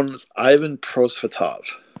this one's Ivan Prosvetov.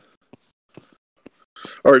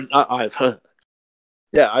 Or not Ivan.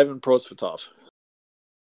 Yeah, Ivan Prosvetov.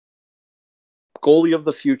 Goalie of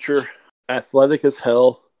the future, athletic as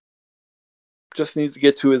hell, just needs to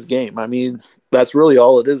get to his game. I mean, that's really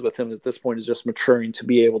all it is with him at this point, is just maturing to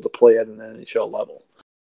be able to play at an NHL level.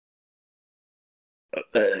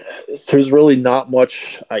 there's really not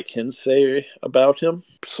much I can say about him,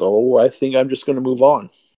 so I think I'm just going to move on.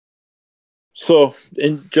 So,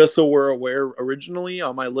 and just so we're aware, originally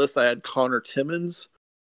on my list I had Connor Timmins.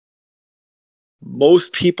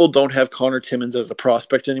 Most people don't have Connor Timmins as a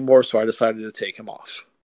prospect anymore, so I decided to take him off.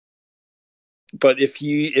 But if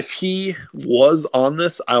he was on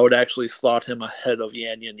this, I would actually slot him ahead of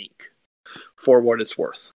Yan Yannick for what it's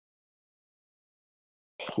worth.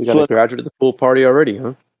 You got a graduate at the pool party already,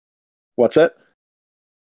 huh? What's that?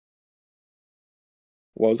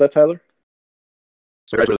 What was that, Tyler?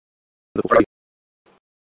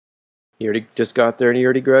 He already just got there and he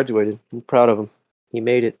already graduated. I'm proud of him. He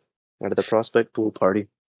made it out of the prospect pool party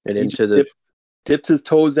and He into the. Dipped his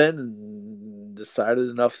toes in and decided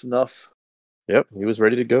enough's enough. Yep, he was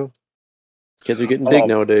ready to go. Kids are getting big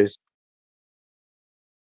nowadays.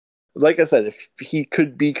 Like I said, if he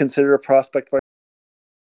could be considered a prospect,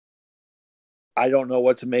 I don't know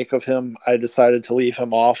what to make of him. I decided to leave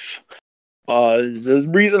him off. The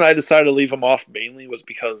reason I decided to leave him off mainly was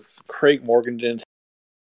because Craig Morgan didn't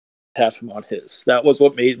have him on his. That was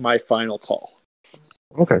what made my final call.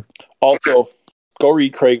 Okay. Also, go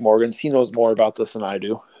read Craig Morgan's. He knows more about this than I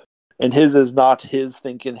do. And his is not his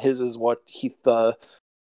thinking. His is what the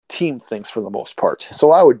team thinks for the most part.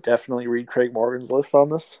 So I would definitely read Craig Morgan's list on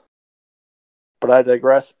this. But I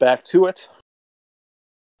digress. Back to it.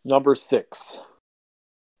 Number 6.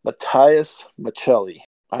 Matthias Maccelli.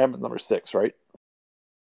 I am at number 6, right?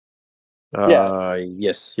 Yeah.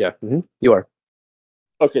 Yes. Yeah. Mm-hmm. You are.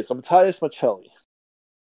 Okay, so Matthias Maccelli.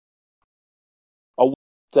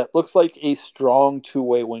 That looks like a strong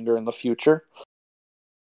two-way winger in the future.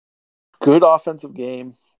 Good offensive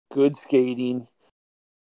game, good skating,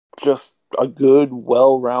 just a good,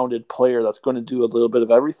 well-rounded player that's going to do a little bit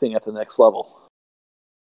of everything at the next level.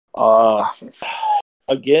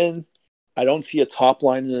 Again, I don't see a top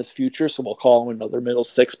line in his future, so we'll call him another middle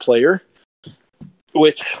 6 player,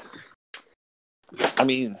 which, I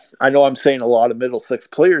mean, I know I'm saying a lot of middle 6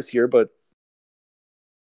 players here, but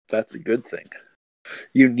that's a good thing.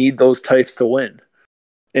 You need those types to win.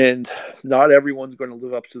 And not everyone's going to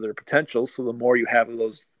live up to their potential, so the more you have of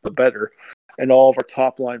those, the better. And all of our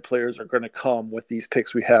top-line players are going to come with these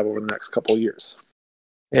picks we have over the next couple of years.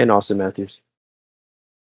 And Austin Matthews.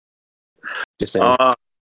 Just saying.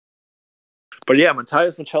 But yeah,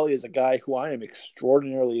 Matthias Maccelli is a guy who I am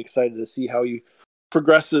extraordinarily excited to see how he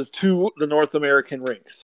progresses to the North American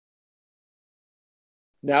rinks.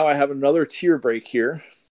 Now I have another tier break here.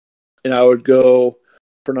 And I would go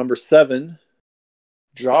for number 7,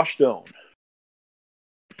 Josh Doan.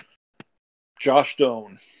 Josh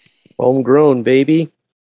Doan. Homegrown, baby.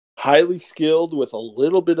 Highly skilled with a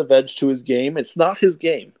little bit of edge to his game. It's not his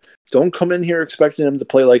game. Don't come in here expecting him to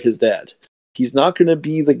play like his dad. He's not going to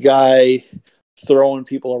be the guy throwing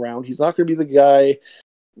people around. He's not going to be the guy.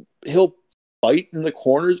 He'll fight in the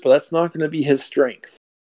corners, but that's not going to be his strength.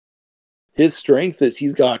 His strength is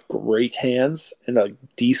he's got great hands and a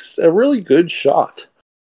really good shot.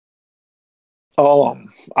 I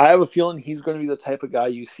have a feeling he's going to be the type of guy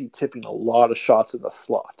you see tipping a lot of shots in the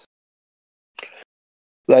slot.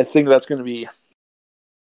 I think that's going to be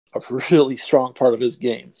a really strong part of his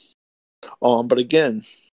game. But again,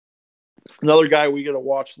 another guy we got to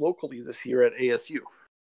watch locally this year at ASU.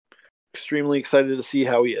 Extremely excited to see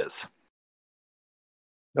how he is.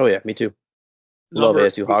 Oh yeah, me too. Love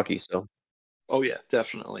ASU hockey, so. Oh yeah,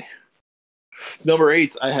 definitely. Number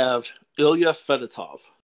 8, I have Ilya Fedotov.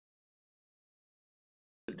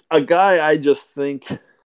 A guy I just think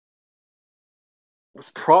was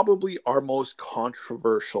probably our most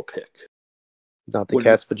controversial pick. Not the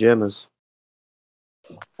cat's pajamas.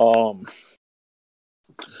 But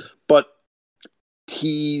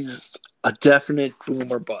he's a definite boom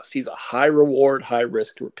or bust. He's a high reward, high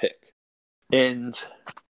risk pick. And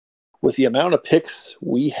with the amount of picks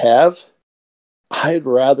we have, I'd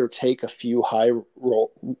rather take a few high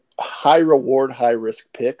reward, high risk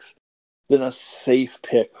picks than a safe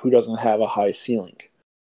pick who doesn't have a high ceiling.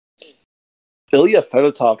 Ilya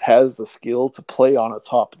Fedotov has the skill to play on a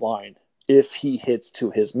top line if he hits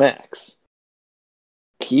to his max.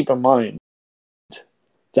 Keep in mind,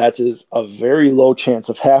 that is a very low chance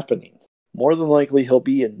of happening. More than likely, he'll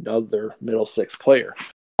be another middle 6 player.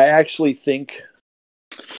 I actually think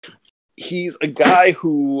he's a guy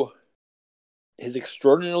who is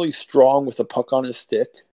extraordinarily strong with a puck on his stick.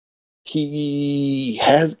 He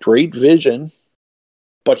has great vision,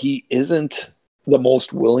 but he isn't the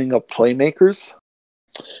most willing of playmakers.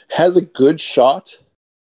 Has a good shot,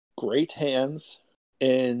 great hands,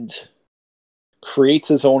 and creates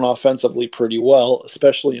his own offensively pretty well,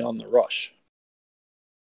 especially on the rush.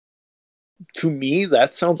 to me,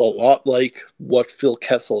 that sounds a lot like what Phil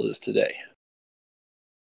Kessel is today.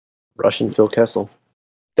 Russian Phil Kessel.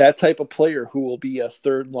 That type of player who will be a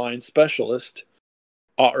third-line specialist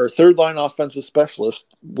or third-line offensive specialist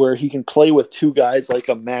where he can play with two guys like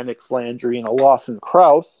a Mannix Landry and a Lawson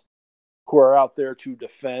Krause who are out there to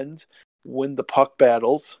defend, win the puck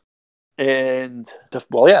battles, and,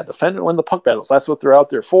 defend and win the puck battles. That's what they're out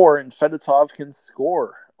there for, and Fedotov can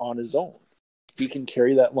score on his own. He can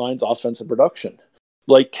carry that line's offensive production,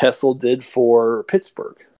 like Kessel did for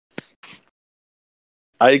Pittsburgh.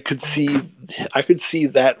 I could see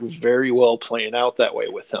that very well playing out that way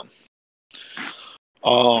with him.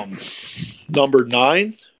 Number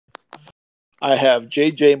 9, I have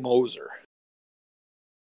J.J. Moser.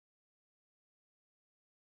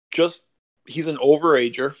 He's an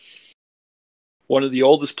overager, one of the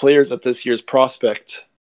oldest players at this year's prospect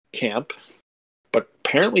camp, but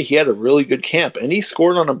apparently he had a really good camp, and he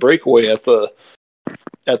scored on a breakaway at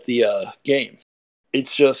the game.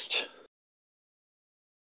 It's just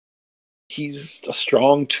he's a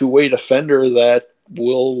strong two-way defender that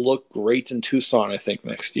will look great in Tucson, I think,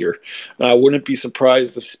 next year. And I wouldn't be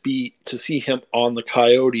surprised to see him on the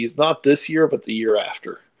Coyotes, not this year, but the year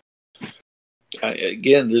after.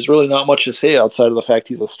 Again, there's really not much to say outside of the fact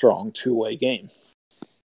he's a strong two-way game.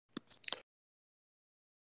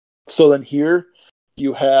 So then here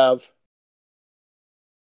you have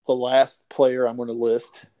the last player I'm going to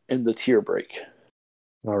list in the tier break.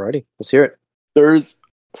 Alrighty, let's hear it. There's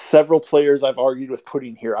several players I've argued with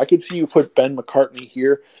putting here. I could see you put Ben McCartney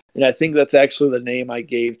here, and I think that's actually the name I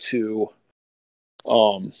gave to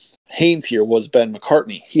Haynes here was Ben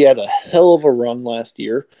McCartney. He had a hell of a run last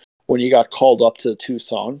year when he got called up to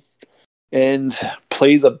Tucson and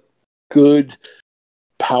plays a good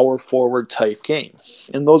power forward type game.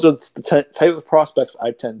 And those are the type of prospects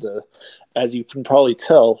I tend to, as you can probably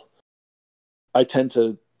tell, I tend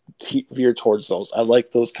to veer towards those. I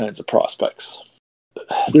like those kinds of prospects.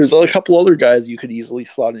 There's a couple other guys you could easily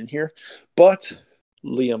slot in here, but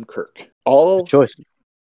Liam Kirk. Good choice.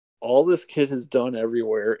 All this kid has done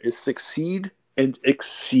everywhere is succeed and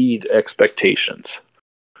exceed expectations.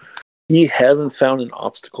 He hasn't found an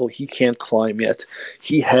obstacle he can't climb yet.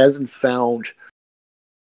 He has the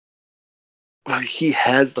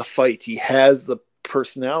fight. He has the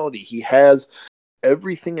personality. He has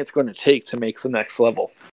everything it's going to take to make the next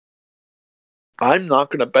level. I'm not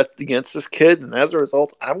going to bet against this kid, and as a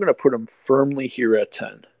result, I'm going to put him firmly here at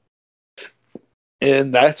 10.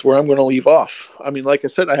 And that's where I'm going to leave off. I mean, like I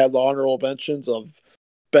said, I have the honorable mentions of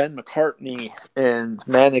Ben McCartney and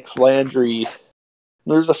Mannix Landry.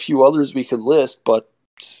 There's a few others we could list, but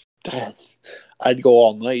I'd go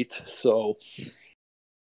all night. So,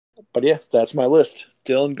 but yeah, that's my list.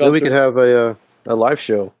 Dylan Gunther. Then we could have a live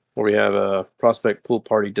show where we have a prospect pool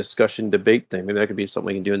party discussion debate thing. Maybe that could be something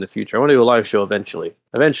we can do in the future. I want to do a live show eventually.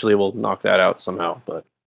 Eventually, we'll knock that out somehow. But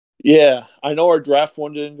yeah, I know our draft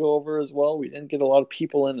one didn't go over as well. We didn't get a lot of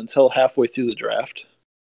people in until halfway through the draft.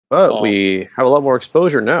 But we have a lot more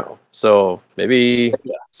exposure now. So maybe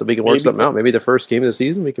we can work something out. Maybe the first game of the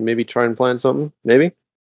season, we can maybe try and plan something. Maybe.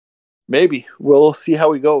 We'll see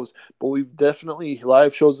how it goes. But we've definitely,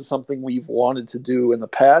 live shows is something we've wanted to do in the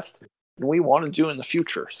past, and we want to do in the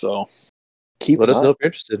future. So let us know if you're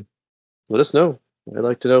interested. Let us know. I'd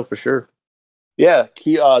like to know for sure. Yeah,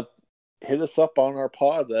 hit us up on our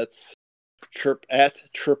pod. That's at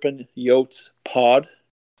Chirpin Yotes pod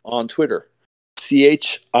on Twitter.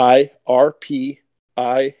 CHIRPINYOTESPOD.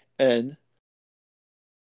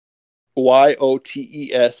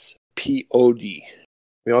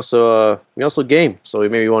 We also game, so we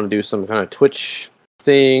maybe want to do some kind of Twitch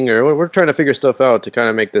thing, or we're trying to figure stuff out to kind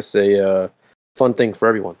of make this a fun thing for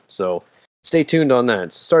everyone. So stay tuned on that.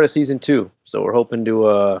 It's the start of season 2, so we're hoping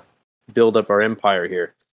to build up our empire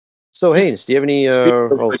here. So Haynes, do you have any?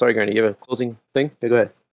 Sorry, Grandy, you have a closing thing? Yeah, go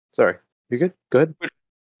ahead. Sorry, you're good. Go ahead.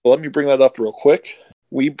 Well, let me bring that up real quick.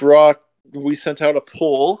 We sent out a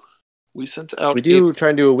poll. We do try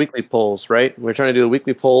and do a weekly polls, right? We're trying to do a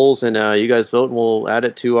weekly polls, and you guys vote, and we'll add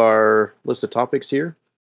it to our list of topics here.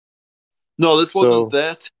 No, this wasn't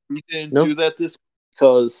that. We didn't do that this week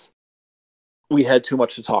because we had too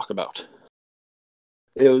much to talk about.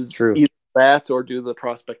 It was either that or do the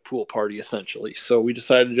prospect pool party, essentially. So we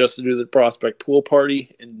decided just to do the prospect pool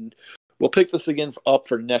party, and we'll pick this again up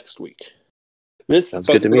for next week. Sounds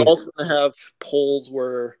good to me. We're also going to have polls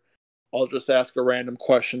where I'll just ask a random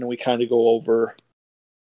question and we kind of go over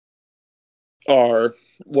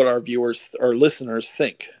what our listeners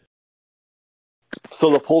think.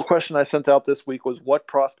 So the poll question I sent out this week was, what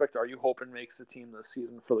prospect are you hoping makes the team this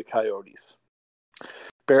season for the Coyotes?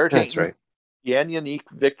 Barrett That's Hayton, right. Jan Yannick,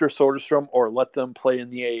 Victor Soderstrom, or let them play in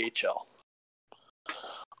the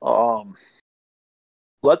AHL.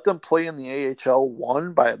 Let them play in the AHL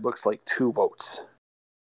won by, it looks like, 2 votes.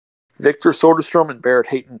 Victor Soderstrom and Barrett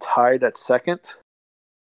Hayton tied at second.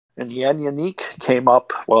 And Jan Yannick came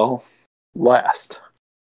up, well, last.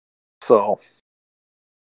 So,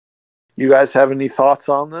 you guys have any thoughts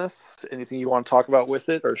on this? Anything you want to talk about with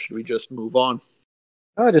it, or should we just move on?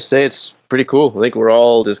 I'd just say it's pretty cool. I think we're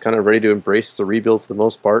all just kind of ready to embrace the rebuild for the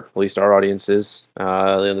most part, at least our audience is,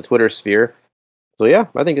 in the Twitter sphere. So yeah,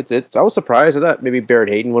 I think it's. I was surprised at that. Maybe Barrett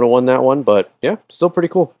Hayton would have won that one, but yeah, still pretty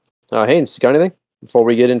cool. Haynes, you got anything before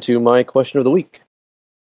we get into my question of the week?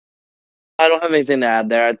 I don't have anything to add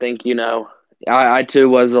there. I think, I too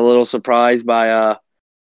was a little surprised by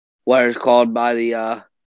what is called by the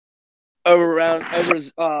overall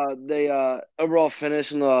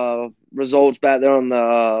finish and the results back there on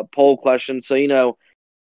the poll question. So,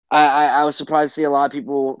 I was surprised to see a lot of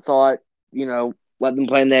people thought, let them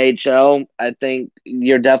play in the AHL. I think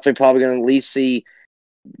you're definitely probably going to at least see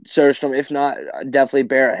Soderstrom, if not definitely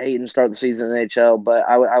Barrett Hayton start the season in the NHL. But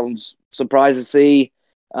I was surprised to see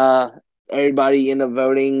everybody end up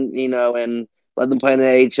voting, and let them play in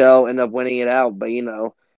the AHL, end up winning it out. But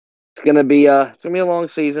it's gonna be a long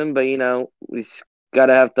season. But we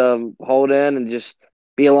gotta have to hold in and just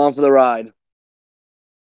be along for the ride.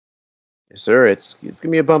 Yes, sir. It's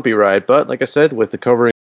gonna be a bumpy ride, but like I said, with the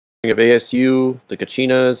covering of ASU, the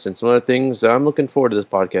Kachinas, and some other things, I'm looking forward to this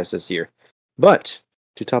podcast this year. But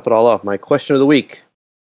to top it all off, my question of the week,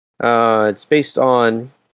 it's based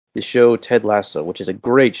on the show Ted Lasso, which is a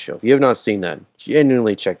great show. If you have not seen that,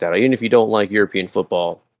 genuinely check that out. Even if you don't like European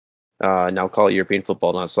football, now call it European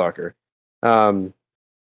football, not soccer.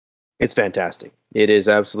 It's fantastic. It is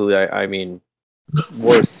absolutely, I mean,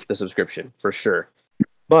 worth the subscription for sure.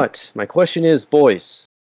 But my question is, boys.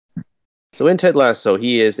 So in Ted Lasso,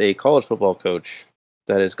 he is a college football coach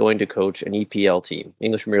that is going to coach an EPL team,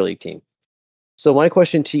 English Premier League team. So my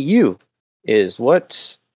question to you is,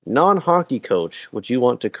 what non-hockey coach would you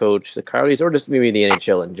want to coach the Coyotes, or just maybe the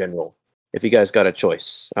NHL in general, if you guys got a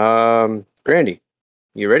choice? Grandy,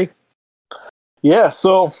 you ready? Yeah,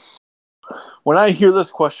 so when I hear this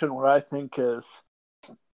question, what I think is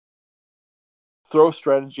throw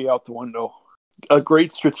strategy out the window. A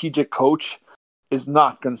great strategic coach is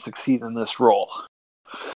not going to succeed in this role.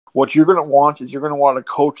 What you're going to want is you're going to want a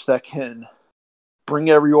coach that can bring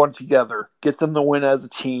everyone together, get them to win as a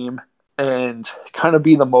team, and kind of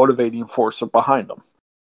be the motivating force behind them.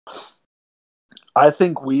 I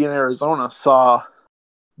think we in Arizona saw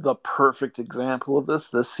the perfect example of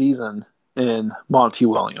this season in Monty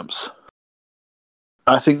Williams.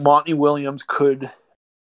 I think Monty Williams could,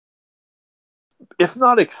 if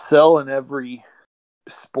not excel in every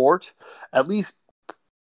sport, at least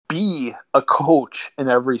be a coach in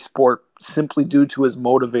every sport simply due to his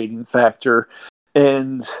motivating factor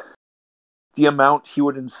and the amount he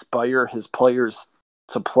would inspire his players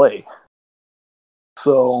to play.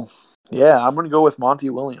 So, yeah, I'm going to go with Monty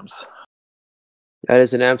Williams. That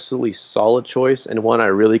is an absolutely solid choice and one I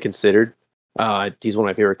really considered. He's one of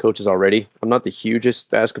my favorite coaches already. I'm not the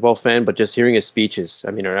hugest basketball fan, but just hearing his speeches,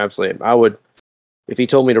 I mean, are absolutely. I would, if he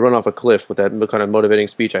told me to run off a cliff with that kind of motivating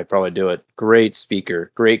speech, I'd probably do it. Great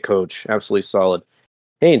speaker, great coach, absolutely solid.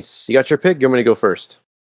 Haynes, you got your pick? You want me to go first?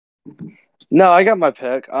 No, I got my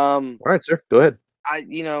pick. All right, sir, go ahead.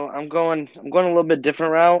 I'm going a little bit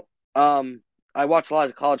different route. I watch a lot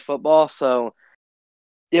of college football, so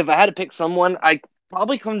if I had to pick someone, I'd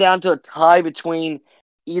probably come down to a tie between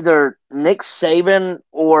either Nick Saban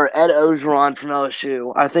or Ed Ogeron from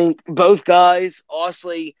LSU. I think both guys,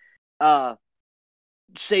 honestly,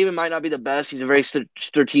 Saban might not be the best. He's a very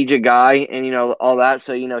strategic guy, and all that.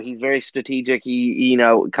 So he's very strategic. He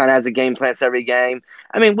kind of has a game plan for every game.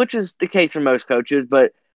 I mean, which is the case for most coaches.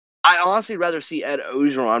 But I honestly rather see Ed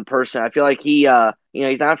Ogeron person. I feel like he's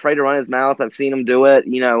not afraid to run his mouth. I've seen him do it.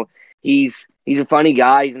 He's a funny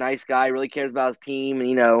guy. He's a nice guy. Really cares about his team,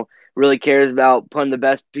 and really cares about putting the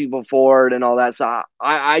best people forward and all that. So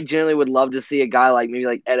I generally would love to see a guy like maybe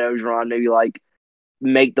like Ed Ogeron, maybe like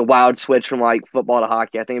make the wild switch from like football to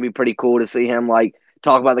hockey. I think it'd be pretty cool to see him like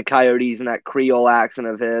talk about the Coyotes and that Creole accent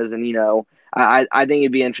of his, and I think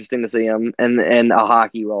it'd be interesting to see him in a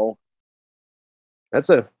hockey role. That's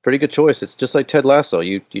a pretty good choice. It's just like Ted Lasso.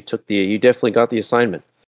 You definitely got the assignment.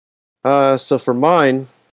 So for mine,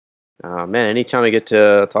 man, anytime I get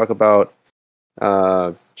to talk about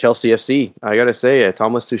Chelsea FC, I gotta say,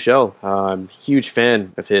 Thomas Tuchel. I'm a huge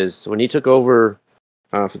fan of his. When he took over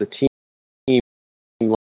for the team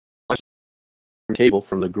table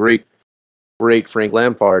from the great Frank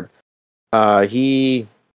Lampard, he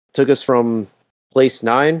took us from place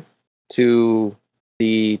 9 to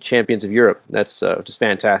the champions of Europe. That's just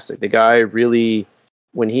fantastic. The guy really,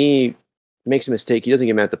 when he makes a mistake, he doesn't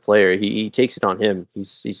get mad at the player. He takes it on him.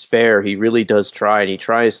 He's fair. He really does try, and he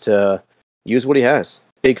tries to use what he has.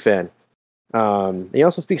 Big fan. He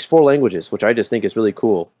also speaks 4 languages, which I just think is really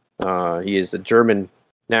cool. He is a German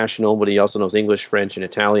national, but he also knows English, French, and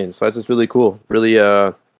Italian. So that's just really cool. Really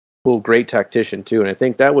cool, great tactician too. And I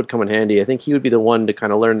think that would come in handy. I think he would be the one to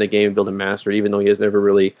kind of learn the game, build and master it, even though he has never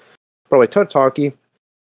really probably touched hockey.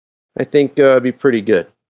 I think it'd be pretty good.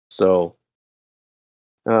 So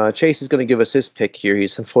Chase is going to give us his pick here.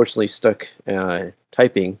 He's unfortunately stuck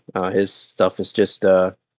typing. His stuff is just,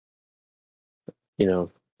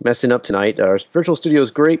 messing up tonight. Our virtual studio is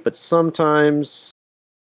great, but sometimes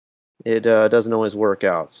it doesn't always work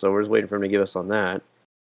out. So we're just waiting for him to give us on that.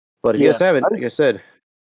 But if you guys haven't, like I said,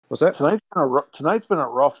 what's that? Tonight's been a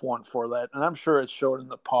rough one for that, and I'm sure it's showed in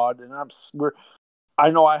the pod. And I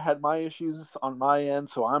know I had my issues on my end,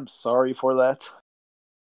 so I'm sorry for that.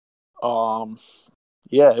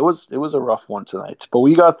 Yeah, it was a rough one tonight, but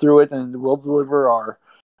we got through it, and we'll deliver our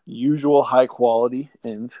usual high quality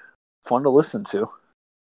and fun to listen to.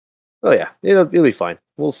 Oh yeah, it'll be fine.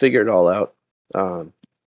 We'll figure it all out.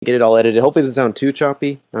 Get it all edited. Hopefully it doesn't sound too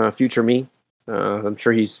choppy. Future me. I'm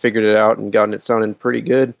sure he's figured it out and gotten it sounding pretty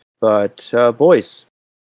good. But boys,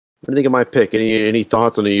 what do you think of my pick? Any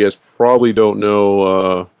thoughts on it? You guys probably don't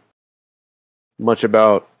know much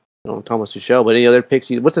about Thomas Tuchel, but any other picks?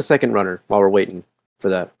 What's the second runner while we're waiting for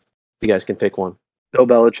that? If you guys can pick one. Bill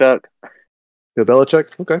Belichick. Bill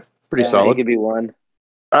Belichick? Okay. Pretty solid. He could be one.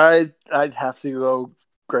 I'd have to go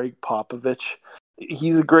Greg Popovich.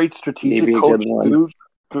 He's a great strategic coach too.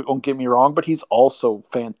 Don't get me wrong, but he's also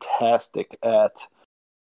fantastic at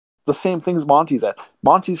the same things Monty's at.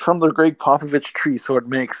 Monty's from the Greg Popovich tree, so it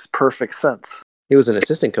makes perfect sense. He was an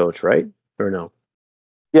assistant coach, right? Or no?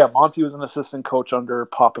 Yeah, Monty was an assistant coach under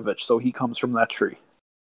Popovich, so he comes from that tree.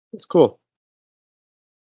 That's cool.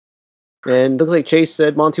 And looks like Chase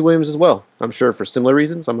said Monty Williams as well. I'm sure for similar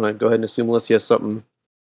reasons. I'm going to go ahead and assume unless he has something.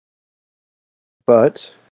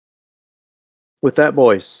 But with that,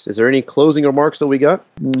 boys, is there any closing remarks that we got?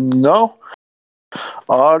 No.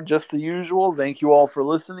 Just the usual. Thank you all for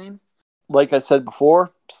listening. Like I said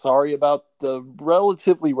before, sorry about the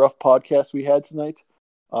relatively rough podcast we had tonight.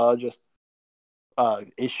 Just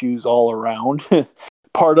issues all around.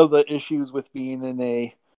 Part of the issues with being in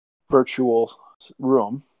a virtual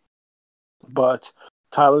room. But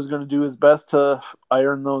Tyler's going to do his best to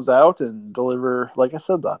iron those out and deliver, like I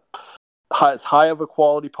said, as high of a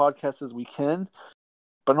quality podcast as we can.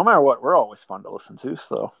 But no matter what, we're always fun to listen to,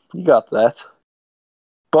 so you got that.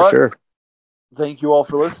 But for sure. Thank you all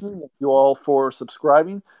for listening. Thank you all for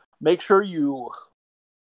subscribing. Make sure you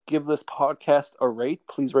give this podcast a rate.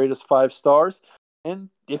 Please rate us 5 stars. And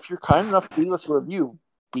if you're kind enough to leave us a review,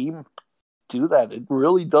 do that. It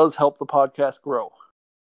really does help the podcast grow.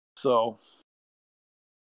 So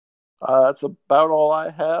that's about all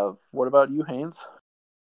I have. What about you, Haynes?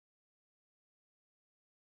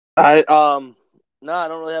 No, I don't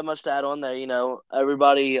really have much to add on there.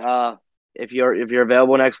 Everybody, if you're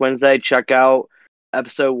available next Wednesday, check out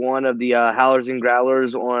episode 1 of the Howlers and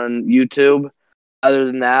Growlers on YouTube. Other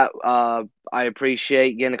than that, I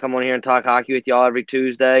appreciate getting to come on here and talk hockey with y'all every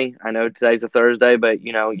Tuesday. I know today's a Thursday, but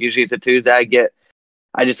usually it's a Tuesday.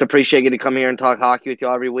 I just appreciate getting to come here and talk hockey with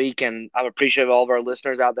y'all every week, and I'm appreciative of all of our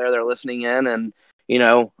listeners out there that are listening in. And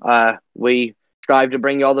we strive to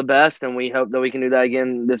bring y'all the best, and we hope that we can do that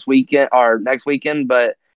again this weekend or next weekend.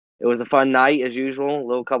 But it was a fun night as usual, a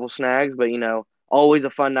little couple snags, but always a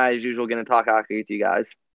fun night as usual. Getting to talk hockey with you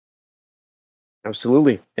guys.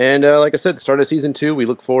 Absolutely. And like I said, the start of season 2, we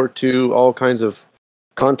look forward to all kinds of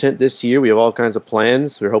content this year. We have all kinds of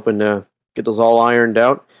plans. We're hoping to get those all ironed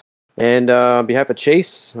out. And on behalf of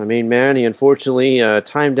Chase, he unfortunately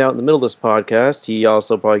timed out in the middle of this podcast. He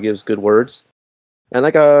also probably gives good words. And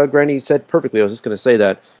like Grandy said perfectly, I was just going to say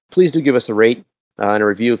that. Please do give us a rate and a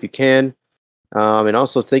review if you can. And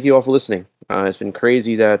also, thank you all for listening. It's been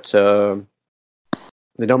crazy that the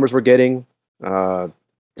numbers we're getting.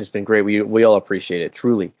 It's been great. We all appreciate it,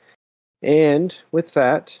 truly. And with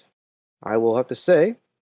that, I will have to say,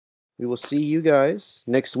 we will see you guys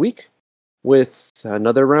next week with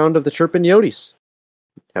another round of the Chirpin Yotes.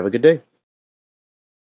 Have a good day.